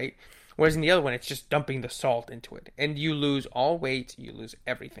sprinkle, right? Whereas in the other one, it's just dumping the salt into it, and you lose all weight, you lose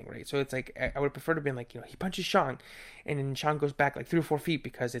everything, right? So it's like, I would prefer to be like, you know, he punches Shang, and then Shang goes back like 3 or 4 feet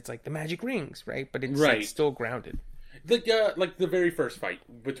because it's like the magic rings, right? But it's like, still grounded. Like the very first fight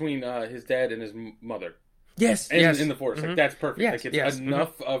between his dad and his mother. Yes, in the forest, like, that's perfect. Like, it's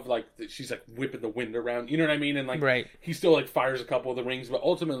enough of, like, she's, like, whipping the wind around, you know what I mean? And, like, he still, like, fires a couple of the rings, but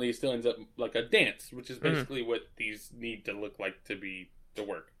ultimately it still ends up like a dance, which is basically what these need to look like to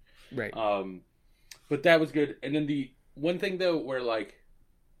work. Right. But that was good. And then the one thing, though, where, like,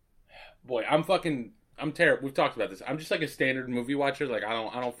 boy, I'm terrible. We've talked about this. I'm just like a standard movie watcher. Like, I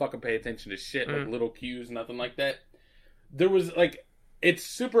don't fucking pay attention to shit, like little cues, nothing like that. There was, like, it's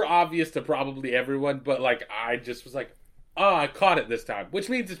super obvious to probably everyone, but, like, I just was like, oh, I caught it this time, which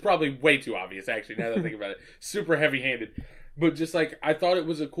means it's probably way too obvious. Actually, now that I think about it, super heavy-handed. But just like I thought it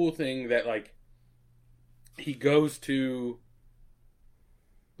was a cool thing that like he goes to.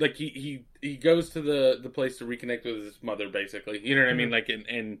 Like he goes to the place to reconnect with his mother, basically. You know what I mean? Like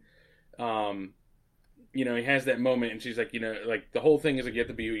and you know, he has that moment, and she's like, you know, like the whole thing is like you have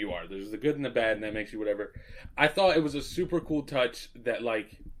to be who you are. There's the good and the bad, and that makes you whatever. I thought it was a super cool touch that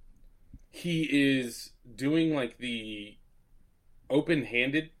like he is doing like the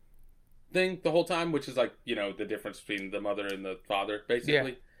open-handed thing the whole time, which is like, you know, the difference between the mother and the father,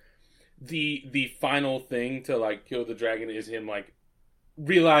 basically. Yeah. The final thing to like kill the dragon is him like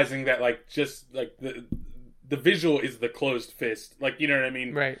realizing that like just like the visual is the closed fist, like, you know what I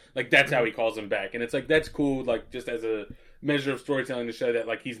mean, right? Like that's how he calls him back, and it's like that's cool, like just as a measure of storytelling to show that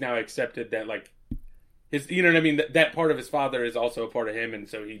like he's now accepted that like his, you know what I mean, that part of his father is also a part of him, and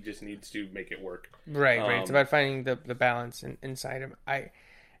so he just needs to make it work. Right. It's about finding the balance inside him. I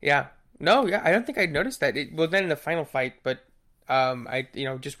don't think I noticed that. Well, then in the final fight, but I, you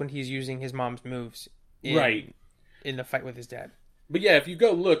know, just when he's using his mom's moves in the fight with his dad. But yeah, if you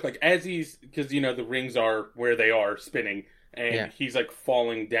go look, like, as he's, because, you know, the rings are where they are spinning, and he's, like,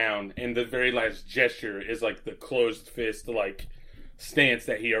 falling down, and the very last gesture is, like, the closed fist, like, stance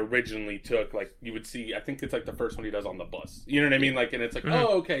that he originally took. Like, you would see, I think it's, like, the first one he does on the bus. You know what I mean? Like, and it's like,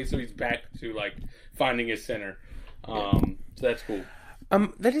 oh, okay, so he's back to, like, finding his center. So that's cool.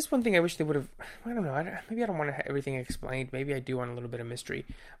 That is one thing I wish they would have, I don't know, maybe I don't want to have everything explained. Maybe I do want a little bit of mystery.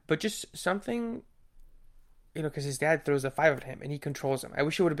 But just something... You know, because his dad throws a 5 at him and he controls him. I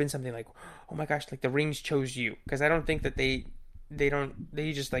wish it would have been something like, oh my gosh, like the rings chose you. Because I don't think that they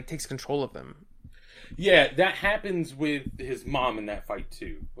just like takes control of them. Yeah, that happens with his mom in that fight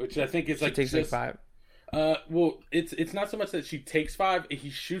too, which I think is like she takes just, like 5. Well, it's not so much that she takes 5; he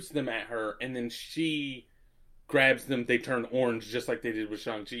shoots them at her, and then she grabs them. They turn orange, just like they did with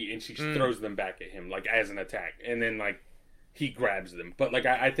Shang-Chi, and she throws them back at him like as an attack, and then like he grabs them. But like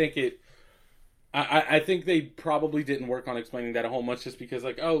I think it. I think they probably didn't work on explaining that a whole much, just because,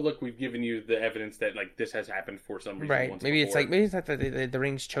 like, oh, look, we've given you the evidence that, like, this has happened for some reason. Right. Once maybe before. it's not that the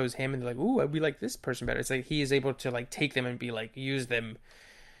rings chose him and they're like, ooh, we like this person better. It's like he is able to, like, take them and be like, use them.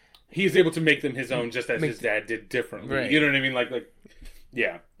 He is able to make them his own, just as his dad did differently. Right. You know what I mean? Like,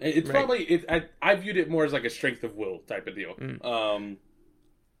 yeah. It's probably, I viewed it more as, like, a strength of will type of deal.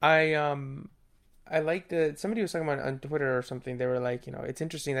 I like somebody was talking about on Twitter or something. They were like, you know, it's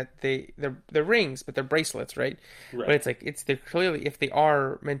interesting that they're rings, but they're bracelets, right? But it's like they're clearly, if they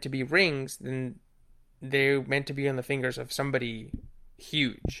are meant to be rings, then they're meant to be on the fingers of somebody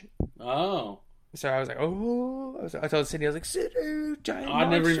huge. Oh. So I was like, oh, I told Sydney, I was like, Sydney, giant I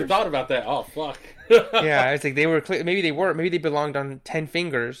never even thought about that. Oh, fuck. Yeah, it's like maybe they belonged on 10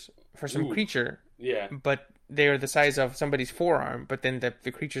 fingers for some creature. Yeah. But they're the size of somebody's forearm, but then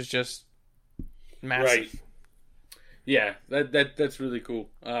the creature's just massive. Right. Yeah, that's really cool.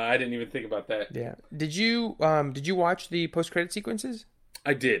 I didn't even think about that. Yeah. Did you watch the post-credit sequences?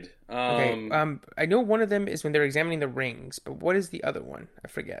 I did. Okay. I know one of them is when they're examining the rings, but what is the other one? I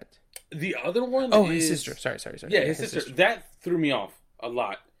forget. The other one his sister. Sorry. Yeah, his sister. That threw me off a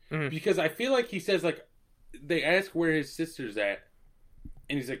lot. Because I feel like he says, like, they ask where his sister's at,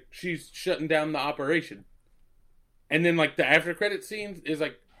 and he's like, she's shutting down the operation. And then, like, the after credit scene is,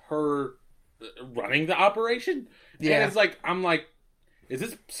 like, her running the operation. Yeah. And it's like, I'm like, is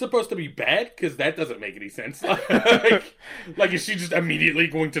this supposed to be bad? Because that doesn't make any sense. Like, is she just immediately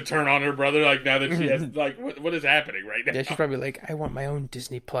going to turn on her brother? Like, now that she has, like, what is happening right now? Yeah, she's probably like, I want my own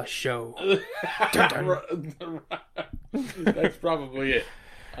Disney Plus show. That's probably it.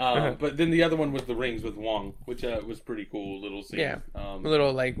 But then the other one was the rings with Wong, which was pretty cool little scene. Yeah, a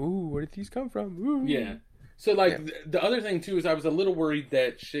little like, ooh, where did these come from? Ooh. Yeah. So, like, the other thing, too, is I was a little worried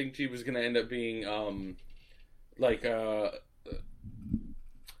that Shang-Chi was going to end up being,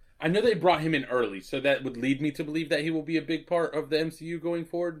 I know they brought him in early, so that would lead me to believe that he will be a big part of the MCU going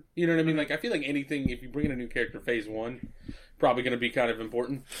forward. You know what I mean? Like, I feel like anything, if you bring in a new character phase 1, probably going to be kind of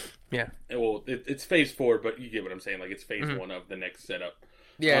important. Yeah. Well, it's phase 4, but you get what I'm saying. Like, it's phase 1 of the next setup.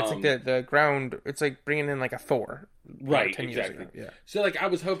 Yeah, it's like the ground. It's like bringing in like a Thor, right? 10 exactly. Years ago. Yeah. So like I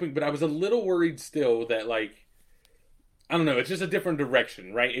was hoping, but I was a little worried still that like I don't know. It's just a different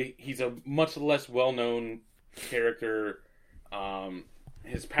direction, right? He's a much less well-known character.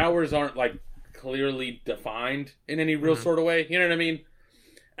 His powers aren't like clearly defined in any real sort of way. You know what I mean?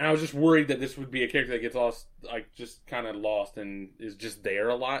 And I was just worried that this would be a character that gets lost, like just kind of lost and is just there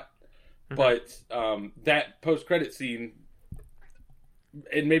a lot. But that post-credit scene.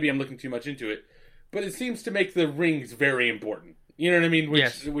 And maybe I'm looking too much into it, but it seems to make the rings very important. You know what I mean?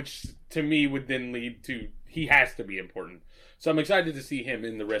 Which to me would then lead to he has to be important. So I'm excited to see him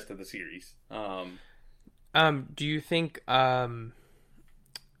in the rest of the series. Do you think?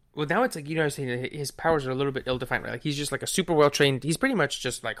 Well, now it's like, you know, his powers are a little bit ill-defined, right? Like, he's just like a super well-trained. He's pretty much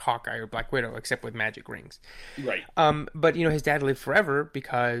just like Hawkeye or Black Widow, except with magic rings. Right. But you know, his dad lived forever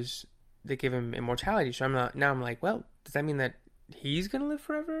because they give him immortality. So I'm like, well, does that mean that he's gonna live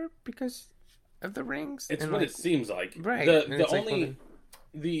forever because of the rings? It's and what like, it seems like. Right. The only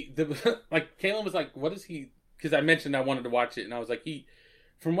the like Kaylin was like, what is he? Because I mentioned I wanted to watch it, and I was like,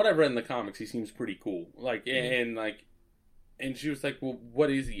 from what I've read in the comics, he seems pretty cool. Like, and she was like, well,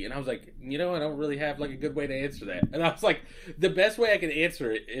 what is he? And I was like, I don't really have like a good way to answer that. And I was like, the best way I can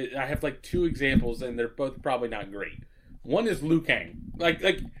answer it, I have like 2 examples, and they're both probably not great. One is Liu Kang. Like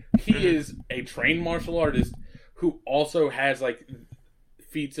he is a trained martial artist who also has like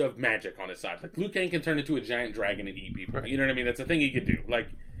feats of magic on his side. Like Liu Kang can turn into a giant dragon and eat people. Right. You know what I mean? That's a thing he could do. Like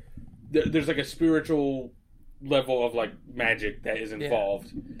there's like a spiritual level of like magic that is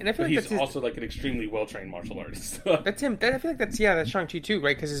involved, and I feel like he's also like an extremely well trained martial artist. That's him. I feel like that's Shang-Chi too,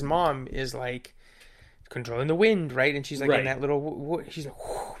 right? Because his mom is like controlling the wind, right? And she's like in that little, she's like,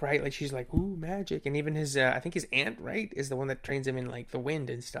 right? Like she's like, ooh, magic. And even his, I think his aunt, right, is the one that trains him in like the wind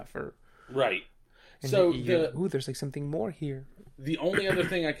and stuff. Right. And so there's like something more here. The only other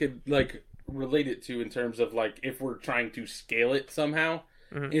thing I could like relate it to in terms of like if we're trying to scale it somehow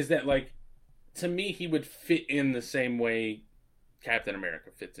is that like, to me, he would fit in the same way Captain America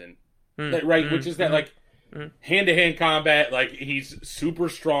fits in, right? Which is that like hand-to-hand combat. Like he's super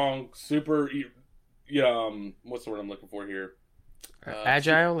strong, super. What's the word I'm looking for here?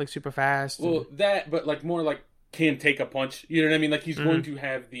 Agile, like super fast. Well, but like more like can take a punch. You know what I mean? Like he's going to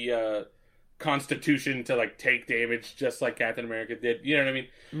have the constitution to like take damage, just like Captain America did. You know what I mean?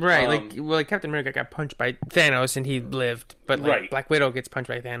 Right. Like Captain America got punched by Thanos and he lived, but like Black Widow gets punched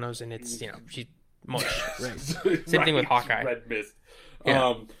by Thanos and it's she's mush. Right. Same thing with Hawkeye. Red mist.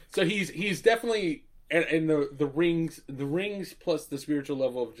 Yeah. So he's definitely and the rings plus the spiritual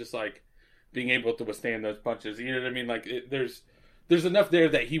level of just like being able to withstand those punches. You know what I mean? Like there's enough there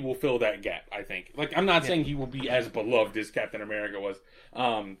that he will fill that gap, I think. Like, I'm not saying he will be as beloved as Captain America was.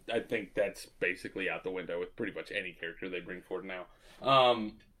 I think that's basically out the window with pretty much any character they bring forward now.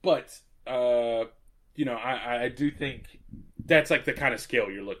 But I do think that's like the kind of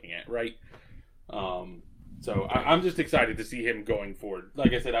scale you're looking at, right? So I'm just excited to see him going forward.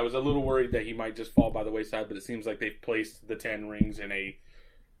 Like I said, I was a little worried that he might just fall by the wayside, but it seems like they've placed the 10 rings in a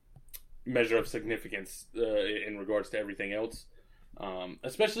measure of significance in regards to everything else.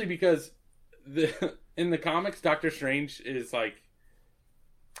 Especially because in the comics, Doctor Strange is like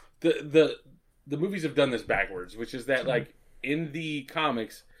the movies have done this backwards, which is that like in the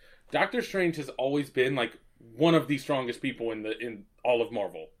comics, Doctor Strange has always been like one of the strongest people in all of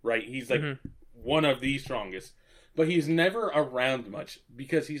Marvel, right? He's like one of the strongest, but he's never around much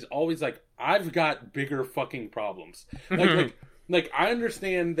because he's always like, I've got bigger fucking problems. Like I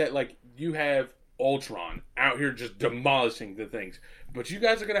understand that like you have Ultron out here just demolishing the things, but you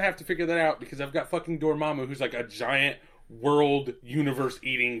guys are gonna have to figure that out because I've got fucking Dormammu, who's like a giant world universe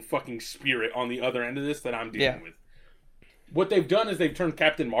eating fucking spirit on the other end of this that I'm dealing with. What they've done is they've turned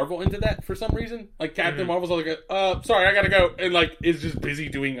Captain Marvel into that for some reason. Like Captain Marvel's like, sorry, I gotta go, and like is just busy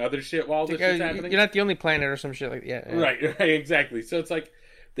doing other shit while this shit's happening. You're not the only planet or some shit like that. Yeah. Right, exactly. So it's like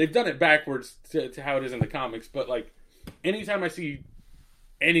they've done it backwards to how it is in the comics, but like anytime I see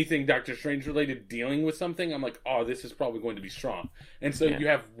anything Doctor Strange related dealing with something, I'm like, oh, this is probably going to be strong. And so you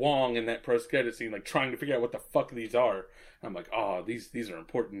have Wong in that post-credit scene, like trying to figure out what the fuck these are. And I'm like, oh, these are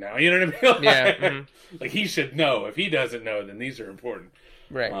important now. You know what I mean? Like, yeah. Like he should know. If he doesn't know, then these are important.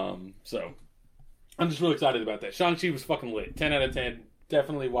 Right. So I'm just really excited about that. Shang-Chi was fucking lit. 10 out of 10.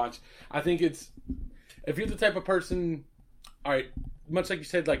 Definitely watch. I think if you're the type of person, all right, much like you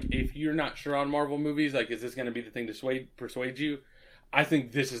said, like if you're not sure on Marvel movies, like is this going to be the thing to persuade you? I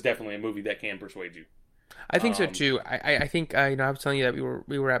think this is definitely a movie that can persuade you. I think so too. I think I was telling you that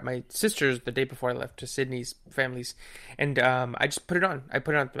we were at my sister's the day before I left to Sydney's family's, and I just put it on. I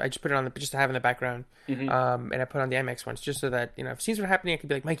just put it on just to have in the background, and I put on the IMAX ones just so that if scenes were happening, I could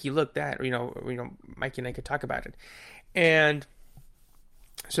be like, Mikey, look that, or Mikey and I could talk about it. And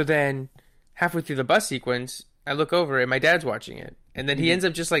so then halfway through the bus sequence, I look over and my dad's watching it, and then he ends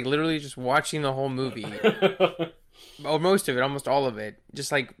up just like literally just watching the whole movie. Or most of it, almost all of it,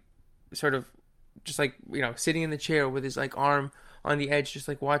 just like sort of just like sitting in the chair with his like arm on the edge, just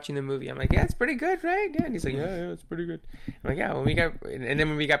like watching the movie. I'm like, yeah, it's pretty good, right? Yeah, and he's like, yeah, it's pretty good. I'm like, yeah. And then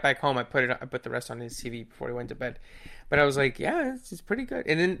when we got back home, I put the rest on his TV before he went to bed. But I was like, yeah, it's pretty good.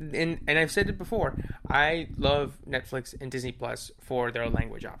 And then and I've said it before, I love Netflix and Disney Plus for their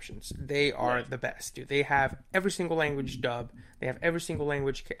language options. They are the best, dude. They have every single language dub. They have every single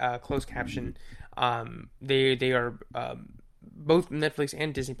language closed caption. They are both Netflix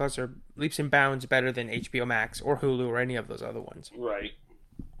and Disney Plus are leaps and bounds better than HBO Max or Hulu or any of those other ones. Right.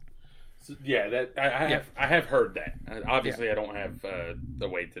 So, yeah, that I have heard that. Obviously, I don't have a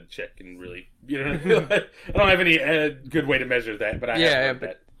way to check and really, I don't have any good way to measure that. But I have heard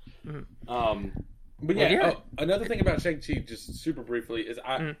that. Mm-hmm. But yeah, another thing about Shang-Chi, just super briefly, is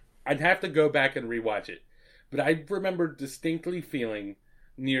I'd have to go back and rewatch it. But I remember distinctly feeling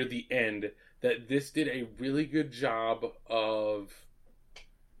near the end that this did a really good job of,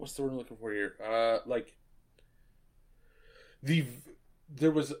 what's the word I'm looking for here?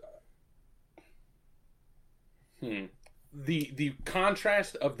 There was the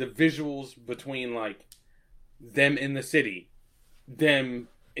contrast of the visuals between like them in the city, them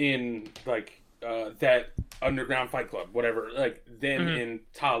in like that underground fight club, whatever, like them in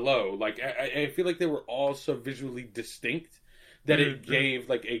Ta Lo. Like I feel like they were all so visually distinct that it gave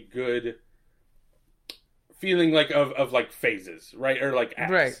like a good feeling like of like phases, right? Or like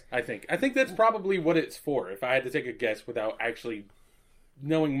acts, right. I think that's probably what it's for. If I had to take a guess without actually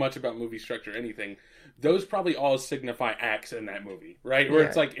knowing much about movie structure or anything, those probably all signify acts in that movie, right? Where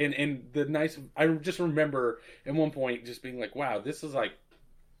it's like, and the nice, I just remember at one point just being like, wow, this is like,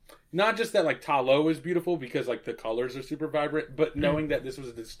 not just that like Ta Lo is beautiful because like the colors are super vibrant, but knowing that this was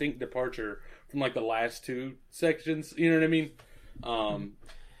a distinct departure from like the last two sections, you know what I mean?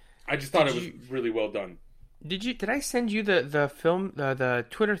 I just thought it was really well done. Did I send you the film, the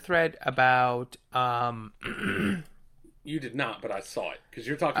Twitter thread about You did not, but I saw it because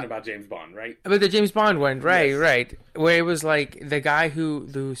you're talking about James Bond, right? About the James Bond one, right? Yes. Right. Where it was like the guy who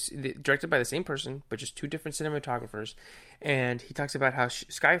directed by the same person, but just two different cinematographers, and he talks about how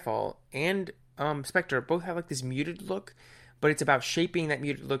Skyfall and Spectre both have like this muted look, but it's about shaping that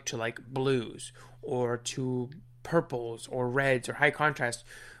muted look to like blues or to purples or reds or high contrast.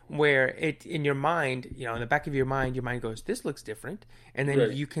 Where it in your mind, in the back of your mind goes, this looks different, and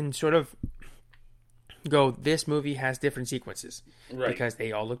then you can sort of go, this movie has different sequences because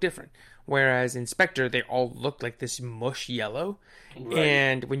they all look different. Whereas in Spectre, they all look like this mush yellow,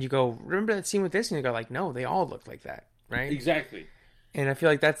 and when you go, remember that scene with this, and you go like, no, they all look like that, right? Exactly. And I feel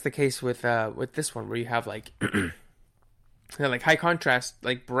like that's the case with this one, where you have like like high contrast,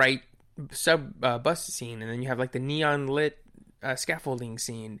 like bright bus scene, and then you have like the neon lit scaffolding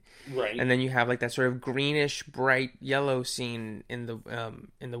scene, right? And then you have like that sort of greenish, bright yellow scene in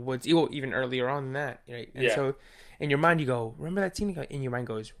the woods. Even earlier on than that, right? And so, in your mind, you go, "Remember that scene?" In your mind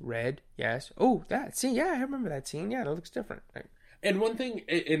goes, "Red, yes. Oh, that scene, yeah, I remember that scene. Yeah, that looks different." Right? And one thing,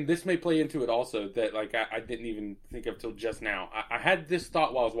 and this may play into it also, that like I didn't even think of till just now. I had this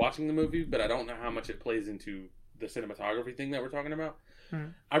thought while I was watching the movie, but I don't know how much it plays into the cinematography thing that we're talking about.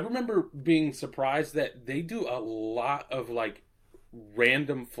 I remember being surprised that they do a lot of like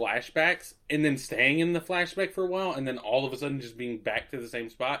random flashbacks and then staying in the flashback for a while and then all of a sudden just being back to the same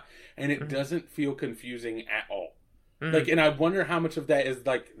spot, and it doesn't feel confusing at all. Like, and I wonder how much of that is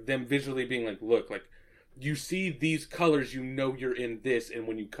like them visually being like, look, like you see these colors, you're in this, and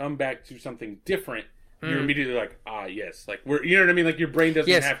when you come back to something different, you're immediately like, yes, like you know what I mean? Like your brain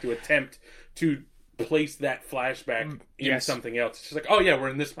doesn't have to attempt to place that flashback in something else. It's just like, oh yeah, we're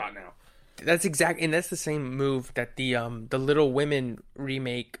in this spot now. That's and that's the same move that the Little Women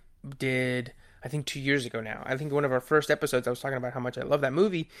remake did, I think 2 years ago now. I think one of our first episodes I was talking about how much I love that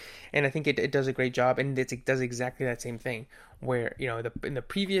movie, and I think it does a great job, and it does exactly that same thing where, in the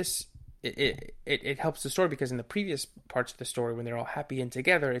previous it helps the story because in the previous parts of the story when they're all happy and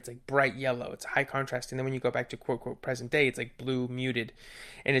together, it's like bright yellow, it's high contrast, and then when you go back to quote present day, it's like blue muted,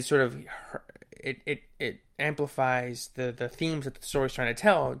 and it's sort of it amplifies the themes that the story's trying to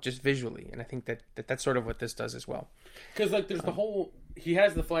tell just visually, and I think that's sort of what this does as well. Because like there's the whole, he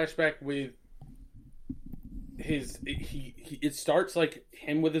has the flashback with his it starts like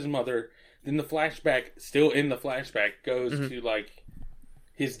him with his mother, then the flashback, still in the flashback, goes to like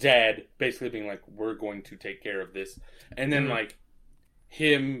his dad basically being like, we're going to take care of this, and then like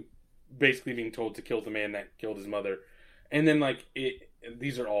him basically being told to kill the man that killed his mother, and then like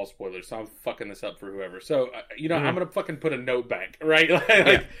these are all spoilers, so I'm fucking this up for whoever. So, I'm going to fucking put a note back, right?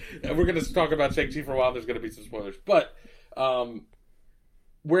 We're going to talk about Shang-Chi for a while. There's going to be some spoilers. But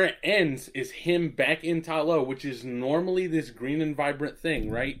where it ends is him back in Ta Lo, which is normally this green and vibrant thing,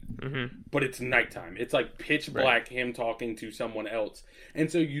 right? Mm-hmm. But it's nighttime. It's like pitch black, Right. him talking to someone else.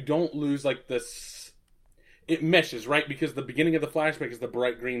 And so you don't lose like this. It meshes, right? Because the beginning of the flashback is the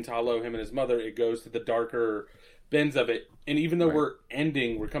bright green Ta Lo, him and his mother. It goes to the darker bends of it. And even though we're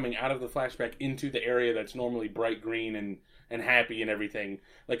coming out of the flashback into the area that's normally bright green and happy and everything,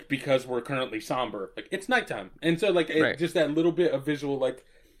 like, because we're currently somber, like, it's nighttime. And so, like, just that little bit of visual, like,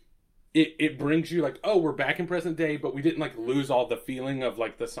 it brings you, like, oh, we're back in present day, but we didn't, like, lose all the feeling of,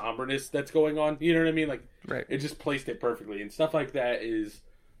 like, the somberness that's going on. You know what I mean? Like, it just placed it perfectly. And stuff like that is...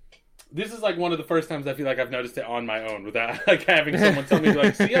 This is, like, one of the first times I feel like I've noticed it on my own without, like, having someone tell me,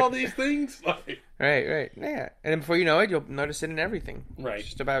 like, see all these things? Like... Right. Yeah. And then before you know it, you'll notice it in everything. Right. It's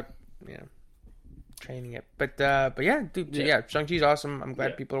just about, training it. But yeah, dude, yeah, Shang-Chi's awesome. I'm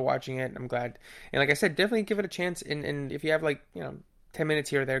glad people are watching it. I'm glad. And like I said, definitely give it a chance. And if you have, like, 10 minutes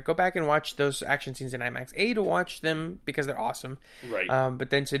here or there, go back and watch those action scenes in IMAX. A, to watch them because they're awesome. Right. But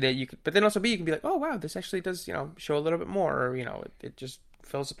then so that you could, but then also B, you can be like, oh wow, this actually does, show a little bit more, or, it just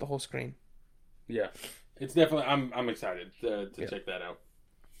fills up the whole screen. Yeah. It's definitely, I'm excited to check that out.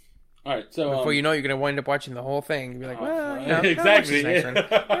 All right, so before you know, you're gonna wind up watching the whole thing. You'll be like, well, exactly.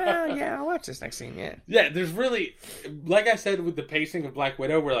 I'll watch this next scene. Yeah. Yeah, there's really, like I said, with the pacing of Black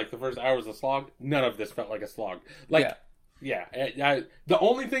Widow, where like the first hour was a slog. None of this felt like a slog. Like, the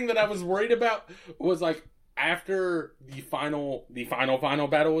only thing that I was worried about was like after the final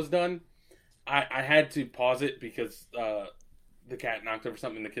battle was done, I had to pause it because the cat knocked over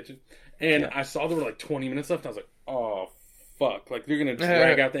something in the kitchen, and I saw there were like 20 minutes left. And I was like, oh. Fuck, like they're gonna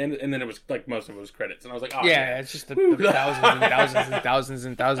drag out the end, and then it was like most of it was credits, and I was like, oh yeah, it's just the thousands and thousands and thousands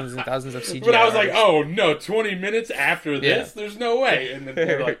and thousands and thousands of CGI. But I was like, oh no, 20 minutes after this, there's no way. And then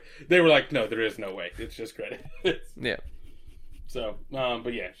they were like, no, there is no way. It's just credits. Yeah. So,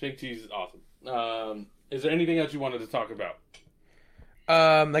 but yeah, Shang-Chi's is awesome. Is there anything else you wanted to talk about?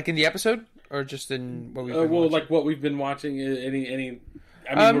 Like in the episode, or just in what we've been watching? Like what we've been watching. Any.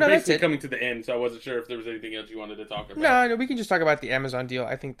 I mean, we're basically coming to the end, so I wasn't sure if there was anything else you wanted to talk about. No, we can just talk about the Amazon deal.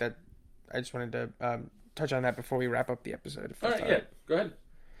 I think that I just wanted to touch on that before we wrap up the episode. All right, go ahead.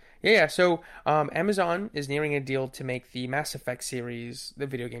 Yeah. So Amazon is nearing a deal to make the Mass Effect series, the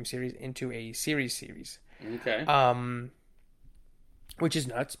video game series, into a series. Okay. Which is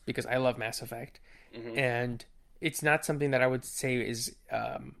nuts because I love Mass Effect, and it's not something that I would say is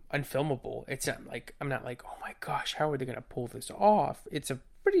unfilmable. It's not like, I'm not like, oh my gosh, how are they going to pull this off? It's a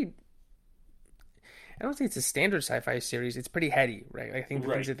pretty, I don't think it's a standard sci-fi series. It's pretty heady, right? I think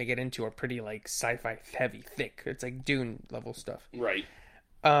the things that they get into are pretty like sci-fi heavy, thick. It's like Dune level stuff. Right.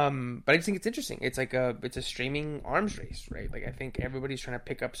 But I just think it's interesting. It's like it's a streaming arms race, right? Like I think everybody's trying to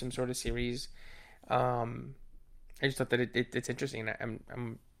pick up some sort of series. I just thought that it's interesting.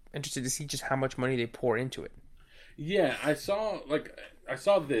 I'm interested to see just how much money they pour into it. Yeah, I saw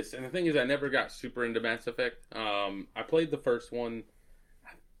this, and the thing is, I never got super into Mass Effect. I played the first one.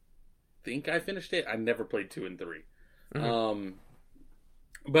 I think I finished it. I never played 2 and 3.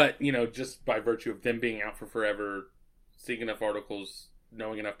 But just by virtue of them being out for forever, seeing enough articles,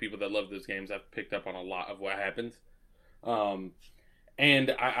 knowing enough people that love those games, I've picked up on a lot of what happens.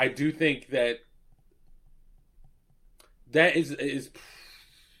 And I do think that is.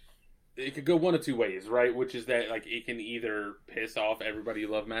 It could go one of two ways, right? Which is that like it can either piss off everybody who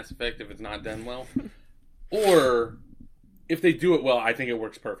love Mass Effect if it's not done well, or if they do it well, I think it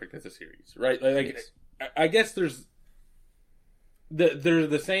works perfect as a series, right? Like yes. I guess there's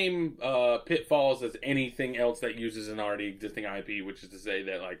the same pitfalls as anything else that uses an already existing IP, which is to say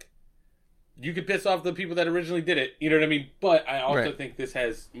that like you could piss off the people that originally did it, you know what I mean? But I also think this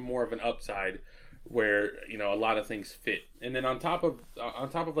has more of an upside, where a lot of things fit, and then on top of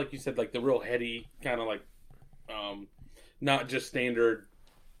like you said, like the real heady kind of like not just standard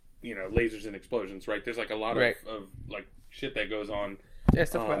lasers and explosions, right? There's like a lot of like shit that goes on,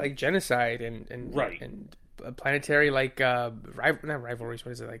 stuff about like genocide and planetary like not rivalries,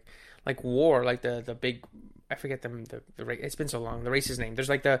 what is it, like war, like the big, I forget the it's been so long, the race's name. There's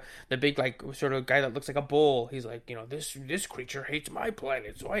like the big like sort of guy that looks like a bull. He's like, this creature hates my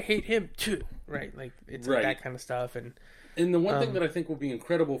planet, so I hate him too. Right? Like it's like that kind of stuff. And the one thing that I think will be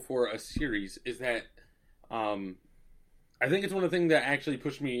incredible for a series is that I think it's one of the things that actually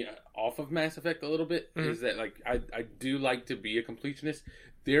pushed me off of Mass Effect a little bit, is that like I do like to be a completionist.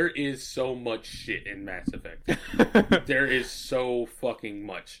 There is so much shit in Mass Effect. There is so fucking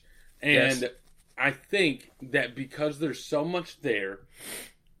much. And I think that because there's so much there,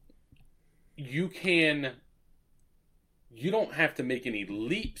 you don't have to make any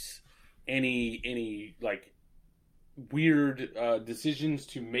leaps, any like weird decisions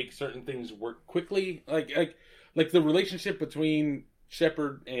to make certain things work quickly. Like the relationship between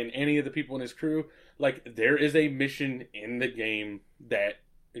Shepard and any of the people in his crew. Like there is a mission in the game that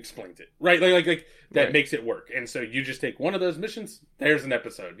explains it, right? Like that Right. makes it work. And so you just take one of those missions. There's an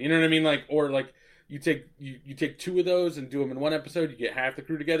episode. You know what I mean? Like or like. You take two of those and do them in one episode. You get half the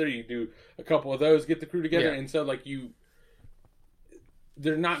crew together. You do a couple of those, get the crew together, Yeah. and so like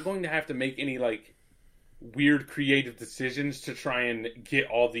they're not going to have to make any like weird creative decisions to try and get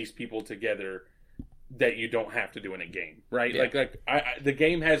all these people together that you don't have to do in a game, right? Yeah. The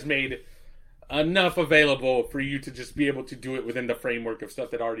game has made enough available for you to just be able to do it within the framework of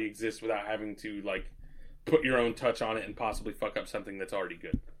stuff that already exists without having to like put your own touch on it and possibly fuck up something that's already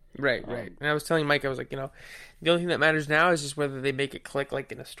good. Right. And I was telling Mike, I was like, the only thing that matters now is just whether they make it click, like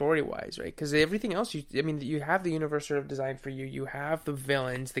in a story wise, right? Because everything else, you have the universe sort of designed for you. You have the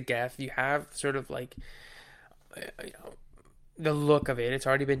villains, the Geth. You have sort of like, the look of it. It's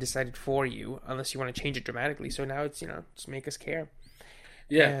already been decided for you, unless you want to change it dramatically. So now it's just make us care.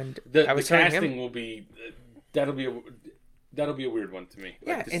 Yeah, And the I was telling casting him, will be that'll be a weird one to me.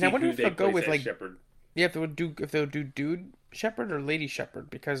 Yeah, Like, to and see I wonder who if they they'll go place with as like Shepard. yeah, if they'll do dude Shepherd or lady Shepherd,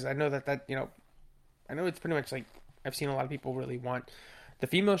 because I know that I know it's pretty much like I've seen a lot of people really want the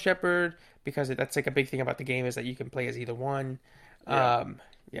female Shepherd because that's like a big thing about the game is that you can play as either one. Yeah.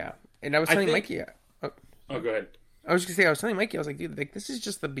 Yeah, and I was telling think- Mikey. Oh, go ahead. I was telling Mikey, I was like, dude, like this is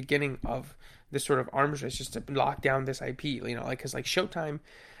just the beginning of this sort of arms race, just to lock down this IP, like because like Showtime,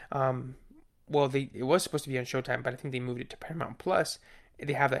 well, it was supposed to be on Showtime, but I think they moved it to Paramount Plus.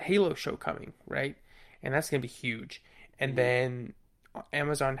 They have the Halo show coming, right, and that's gonna be huge. And then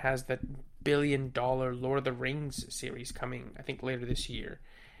Amazon has the billion-dollar Lord of the Rings series coming, I think later this year.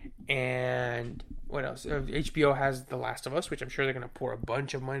 And what else? HBO has The Last of Us, which I'm sure they're gonna pour a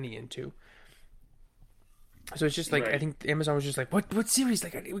bunch of money into. So it's just like Right. I think Amazon was just like, what series?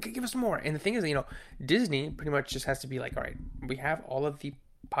 Like, we could give us more. And the thing is, Disney pretty much just has to be like, all right, we have all of the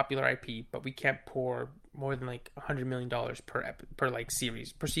popular IP, but we can't pour more than like $100 million per like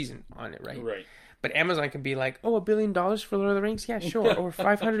series per season on it, right? Right. But Amazon can be like, oh, $1 billion for Lord of the Rings, yeah, sure, or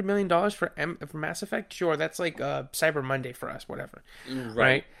 $500 million for Mass Effect, sure. That's like Cyber Monday for us, whatever,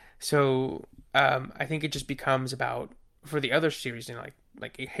 right? So I think it just becomes about for the other series,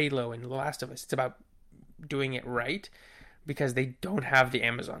 like Halo and The Last of Us, it's about doing it right because they don't have the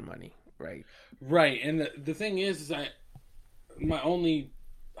Amazon money, right? Right. And the thing is my only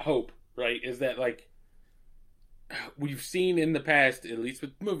hope, right, is that like we've seen in the past, at least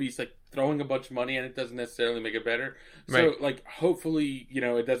with movies, like throwing a bunch of money at it doesn't necessarily make it better. So Right. like hopefully,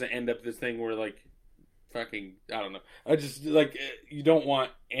 it doesn't end up this thing where like fucking I don't know. I just like you don't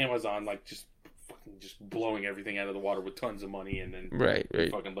want Amazon like just blowing everything out of the water with tons of money and then Right.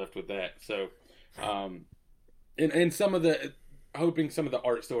 fucking left with that. So and some of the hoping some of the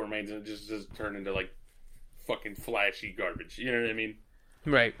art still remains and it just doesn't turn into like fucking flashy garbage. You know what I mean?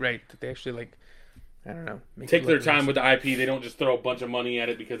 Right. That they actually like, I don't know, Take their time with the IP. They don't just throw a bunch of money at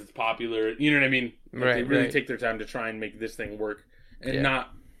it because it's popular. You know what I mean? Like, Right, They really right. take their time to try and make this thing work, and Yeah.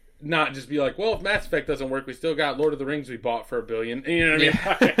 not just be like, well, if Mass Effect doesn't work, we still got Lord of the Rings we bought for $1 billion. You know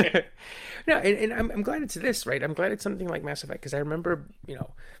what I mean? No, and I'm glad it's this, right? I'm glad it's something like Mass Effect because I remember,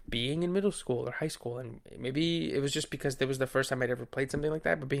 being in middle school or high school, and maybe it was just because it was the first time I'd ever played something like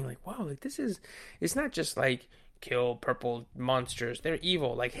that, but being like, wow, like it's not just like kill purple monsters. They're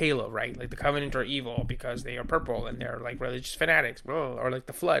evil, like Halo, right? Like the Covenant are evil because they are purple and they're like religious fanatics, or like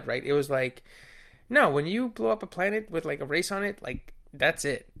the Flood, right? It was like, no, when you blow up a planet with like a race on it, like that's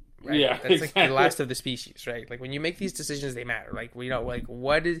it. Right? Yeah, That's like exactly. the last of the species, right? Like when you make these decisions, they matter. Like like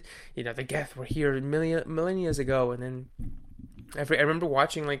what is the Geth were here millennia ago, and then I remember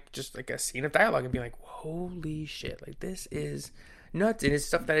watching like just like a scene of dialogue and being like, holy shit, like this is nuts, and it's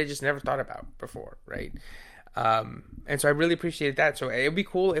stuff that I just never thought about before, right? And so I really appreciated that. So it would be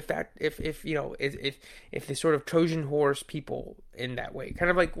cool if the sort of Trojan horse people in that way, kind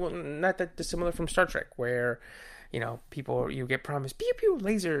of like, well, not that dissimilar from Star Trek, where people, you get promised pew pew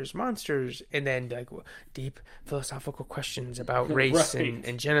lasers, monsters, and then like deep philosophical questions about race Right.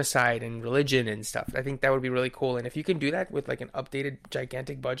 and genocide and religion and stuff. I think that would be really cool. And if you can do that with like an updated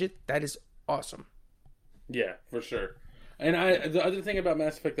gigantic budget, that is awesome. Yeah, for sure. And the other thing about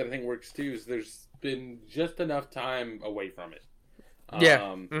Mass Effect that I think works too is there's been just enough time away from it.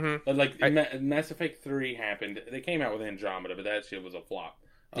 Yeah. But like Mass Effect 3 happened. They came out with Andromeda, but that shit was a flop.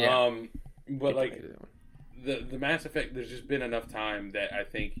 Yeah. But like the Mass Effect, there's just been enough time that I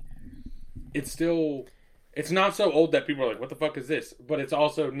think it's not so old that people are like, what the fuck is this? But it's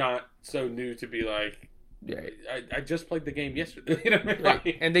also not so new to be like, Yeah. I just played the game yesterday. You know what I mean?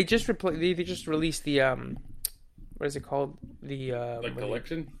 Right. And they just they just released the what is it called? The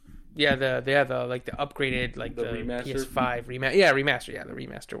collection. Yeah, the upgraded the remaster? PS5 remaster. Yeah, remaster. Yeah, the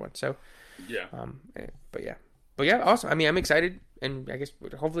remaster one. So yeah. But yeah, awesome. I mean, I'm excited, and I guess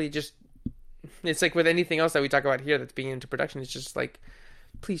hopefully just it's like with anything else that we talk about here that's being into production. It's just like,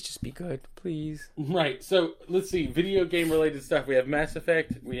 please just be good, please. Right. So let's see, video game related stuff. We have Mass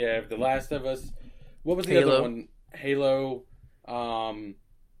Effect. We have The Last of Us. What was the other one? Halo.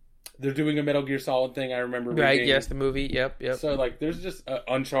 They're doing a Metal Gear Solid thing. I remember. Right. reading. Yes, the movie. Yep. So like, there's just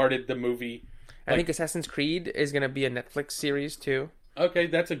Uncharted, the movie. I think Assassin's Creed is going to be a Netflix series too. Okay,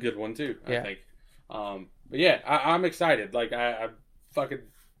 that's a good one too. I think. But yeah, I'm excited. Like I fucking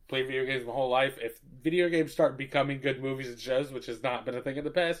played video games my whole life. If video games start becoming good movies and shows, which has not been a thing in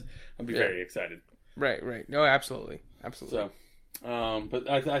the past, I'll be very excited. Right. No, absolutely. So, but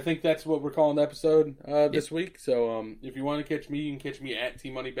I think that's what we're calling the episode this week. So, if you want to catch me, you can catch me at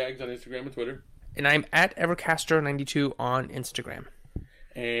TMoneyBags on Instagram and Twitter. And I'm at Evercastro92 on Instagram.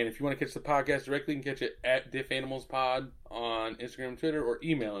 And if you want to catch the podcast directly, you can catch it at DiffAnimalsPod on Instagram and Twitter, or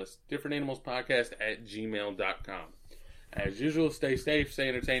email us, differentanimalspodcast@gmail.com. As usual, stay safe, stay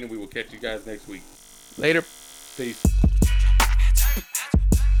entertained, and we will catch you guys next week. Later. Peace.